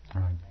is this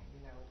happening?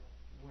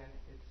 When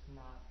it's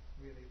not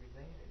really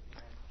related.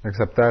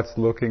 Except that's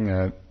looking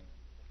at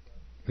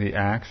the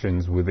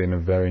actions within a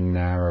very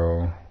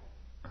narrow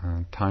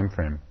time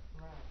frame.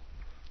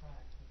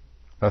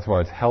 That's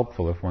why it's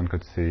helpful if one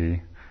could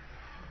see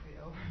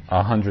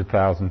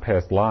 100,000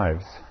 past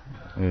lives,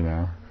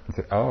 and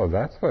say, oh,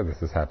 that's why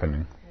this is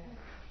happening.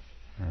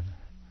 Yeah,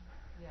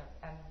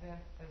 and then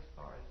as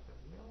far as the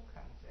will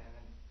comes in,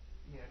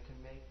 and to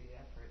make the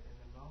effort in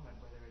the moment,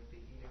 whether it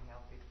be eating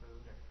healthy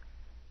food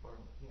or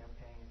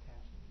paying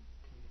attention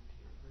to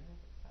your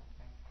breath or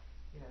something,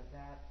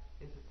 that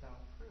is its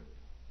own fruit,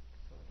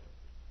 sort of.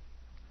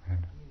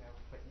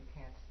 But you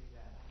can't see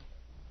that out.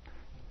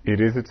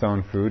 It is its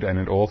own fruit, and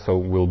it also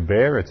will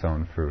bear its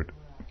own fruit,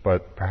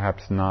 but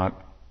perhaps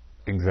not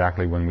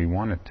exactly when we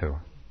want it to.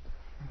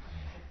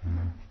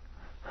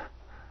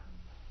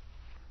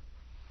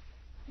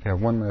 Yeah,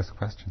 one last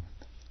question.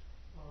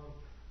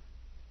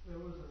 There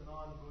was a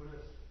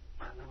non-Buddhist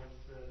who once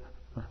said,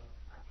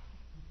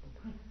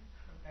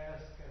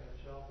 ask and it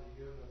shall be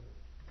given,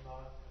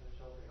 knock and it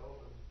shall be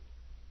opened.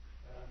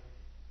 And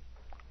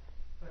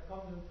that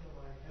comes into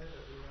my head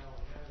every now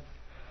and then,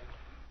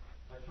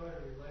 and I try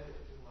to relate it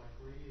to my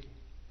greed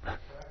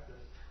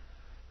practice.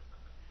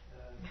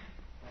 And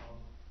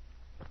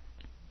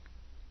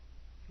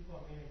keep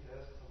on meaning to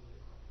ask somebody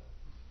about that.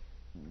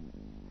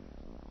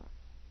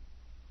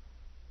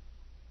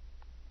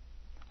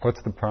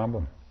 What's the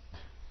problem?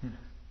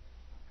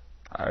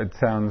 It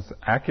sounds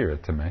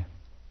accurate to me.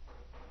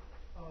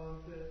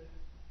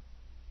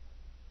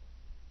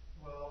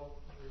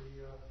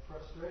 The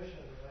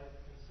frustration that I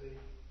can see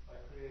I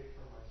create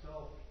for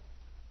myself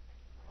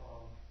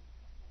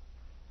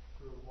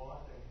through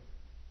wanting,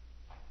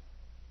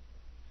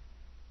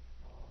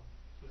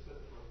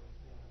 specifically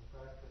in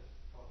practice,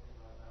 talking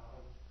about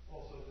now, and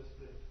also just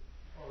the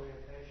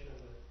orientation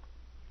that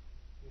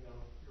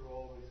you're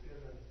always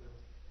given to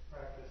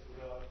practice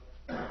without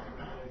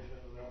expectation,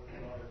 without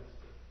desire, just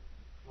to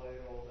lay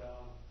it all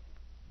down,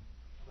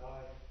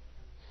 die.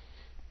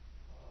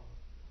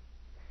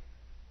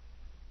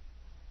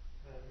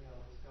 And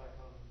this guy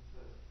comes and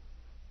says,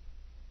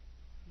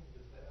 you can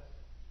just ask.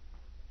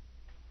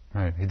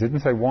 Right. He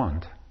didn't say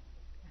want.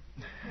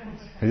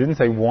 He didn't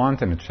say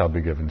want and it shall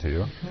be given to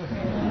you.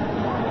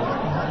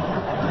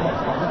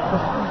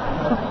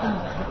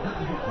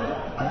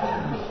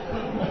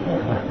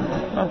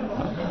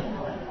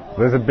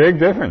 There's a big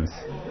difference.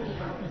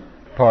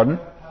 Pardon?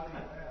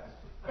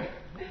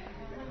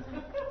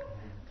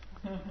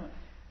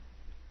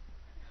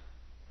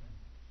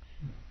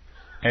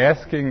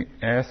 Asking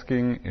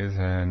is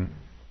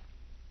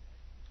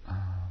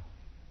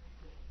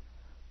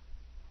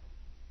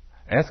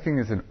asking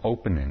is an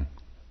opening.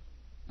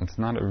 It's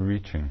not a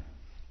reaching.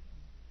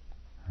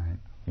 Right?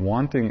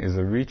 Wanting is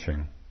a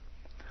reaching.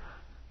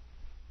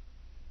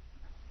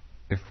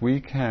 If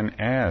we can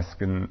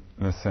ask in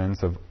the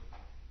sense of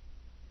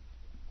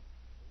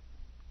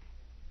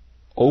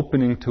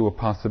opening to a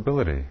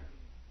possibility,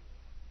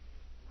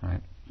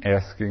 right?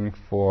 Asking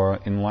for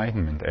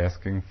enlightenment,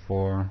 asking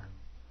for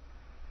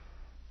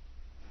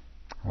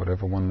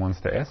whatever one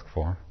wants to ask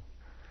for,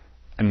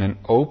 and then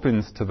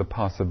opens to the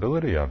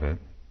possibility of it,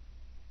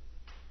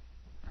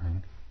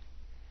 right,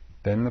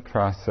 then the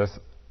process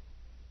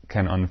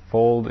can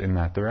unfold in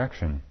that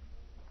direction.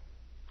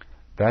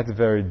 That's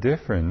very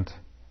different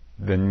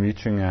than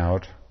reaching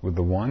out with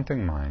the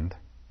wanting mind,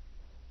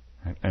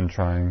 right, and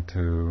trying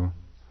to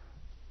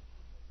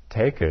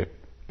take it,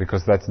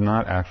 because that's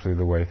not actually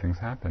the way things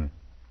happen.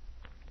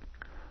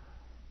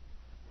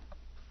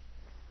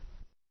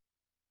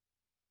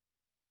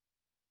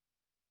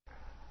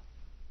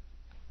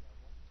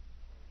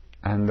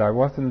 And I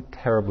wasn't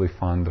terribly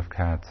fond of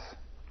cats.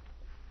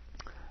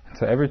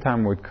 So every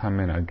time it would come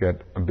in, I'd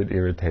get a bit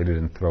irritated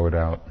and throw it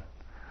out.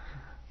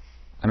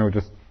 And it would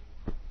just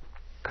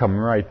come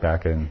right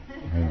back in,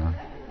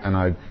 And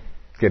I'd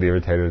get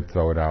irritated and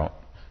throw it out.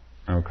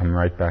 And it would come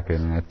right back in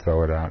and I'd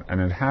throw it out. And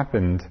it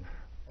happened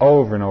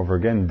over and over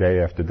again,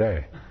 day after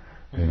day.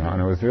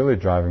 And it was really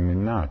driving me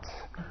nuts.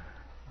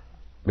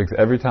 Because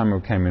every time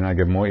it came in, I'd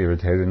get more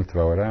irritated and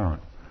throw it out.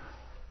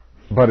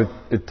 But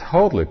it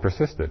totally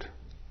persisted.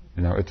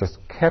 It just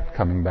kept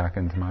coming back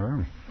into my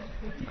room.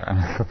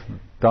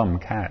 Dumb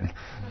cat,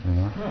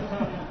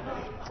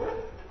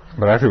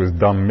 But actually it was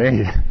dumb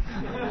me.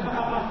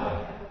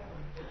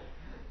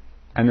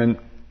 And then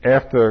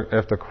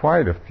after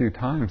quite a few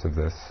times of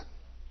this,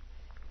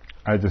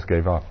 I just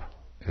gave up.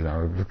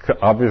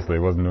 Obviously it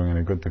wasn't doing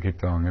any good to keep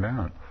throwing it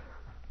out.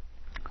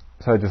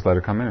 So I just let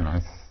it come in, and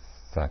I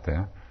sat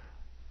there.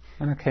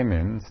 And it came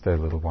in, stayed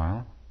a little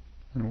while,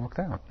 and walked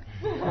out.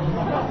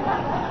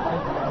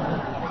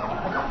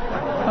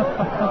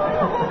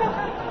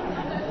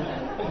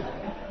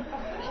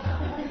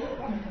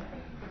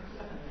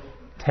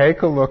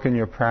 Take a look in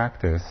your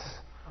practice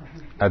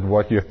at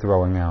what you're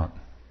throwing out.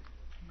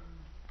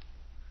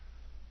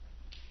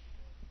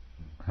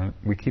 Right?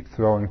 We keep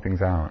throwing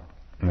things out,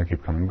 and they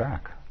keep coming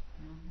back.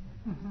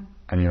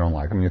 And you don't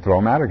like them, you throw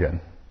them out again.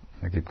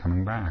 They keep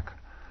coming back.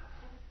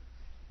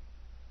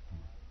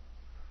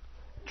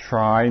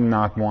 Try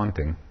not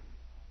wanting,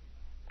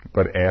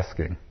 but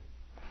asking.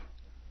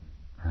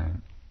 Right?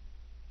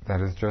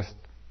 That is just...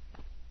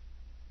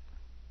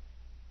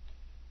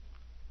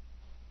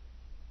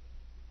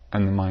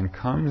 And the mind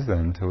comes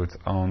then to its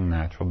own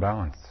natural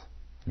balance.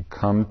 You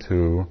come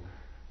to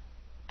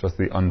just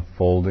the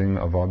unfolding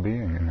of our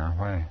being in that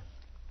way.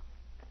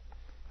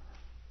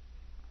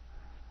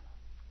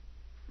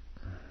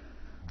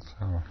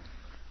 So,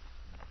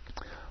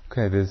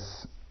 okay,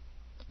 it's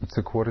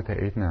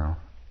 7:45 now.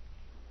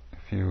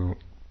 If you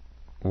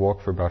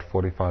walk for about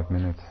 45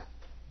 minutes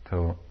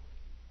till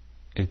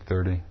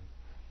 8:30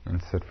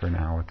 and sit for an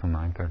hour till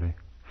 9:30.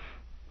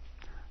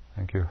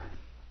 Thank you.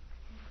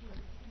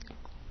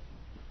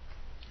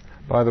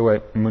 By the way,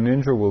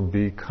 Munindra will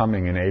be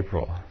coming in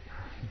April.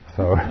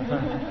 So,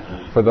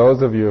 for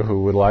those of you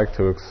who would like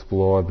to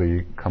explore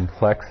the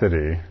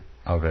complexity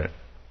of it,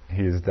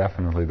 he is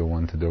definitely the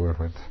one to do it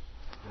with.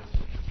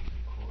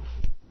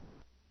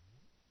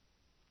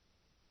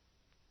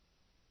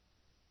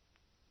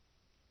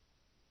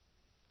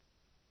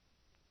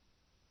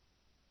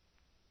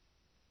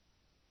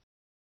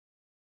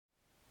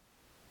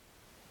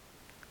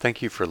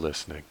 Thank you for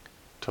listening.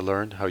 To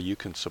learn how you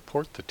can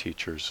support the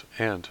teachers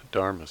and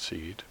Dharma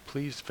Seed,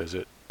 please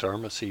visit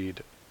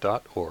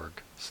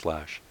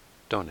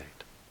dharmaseed.org/donate.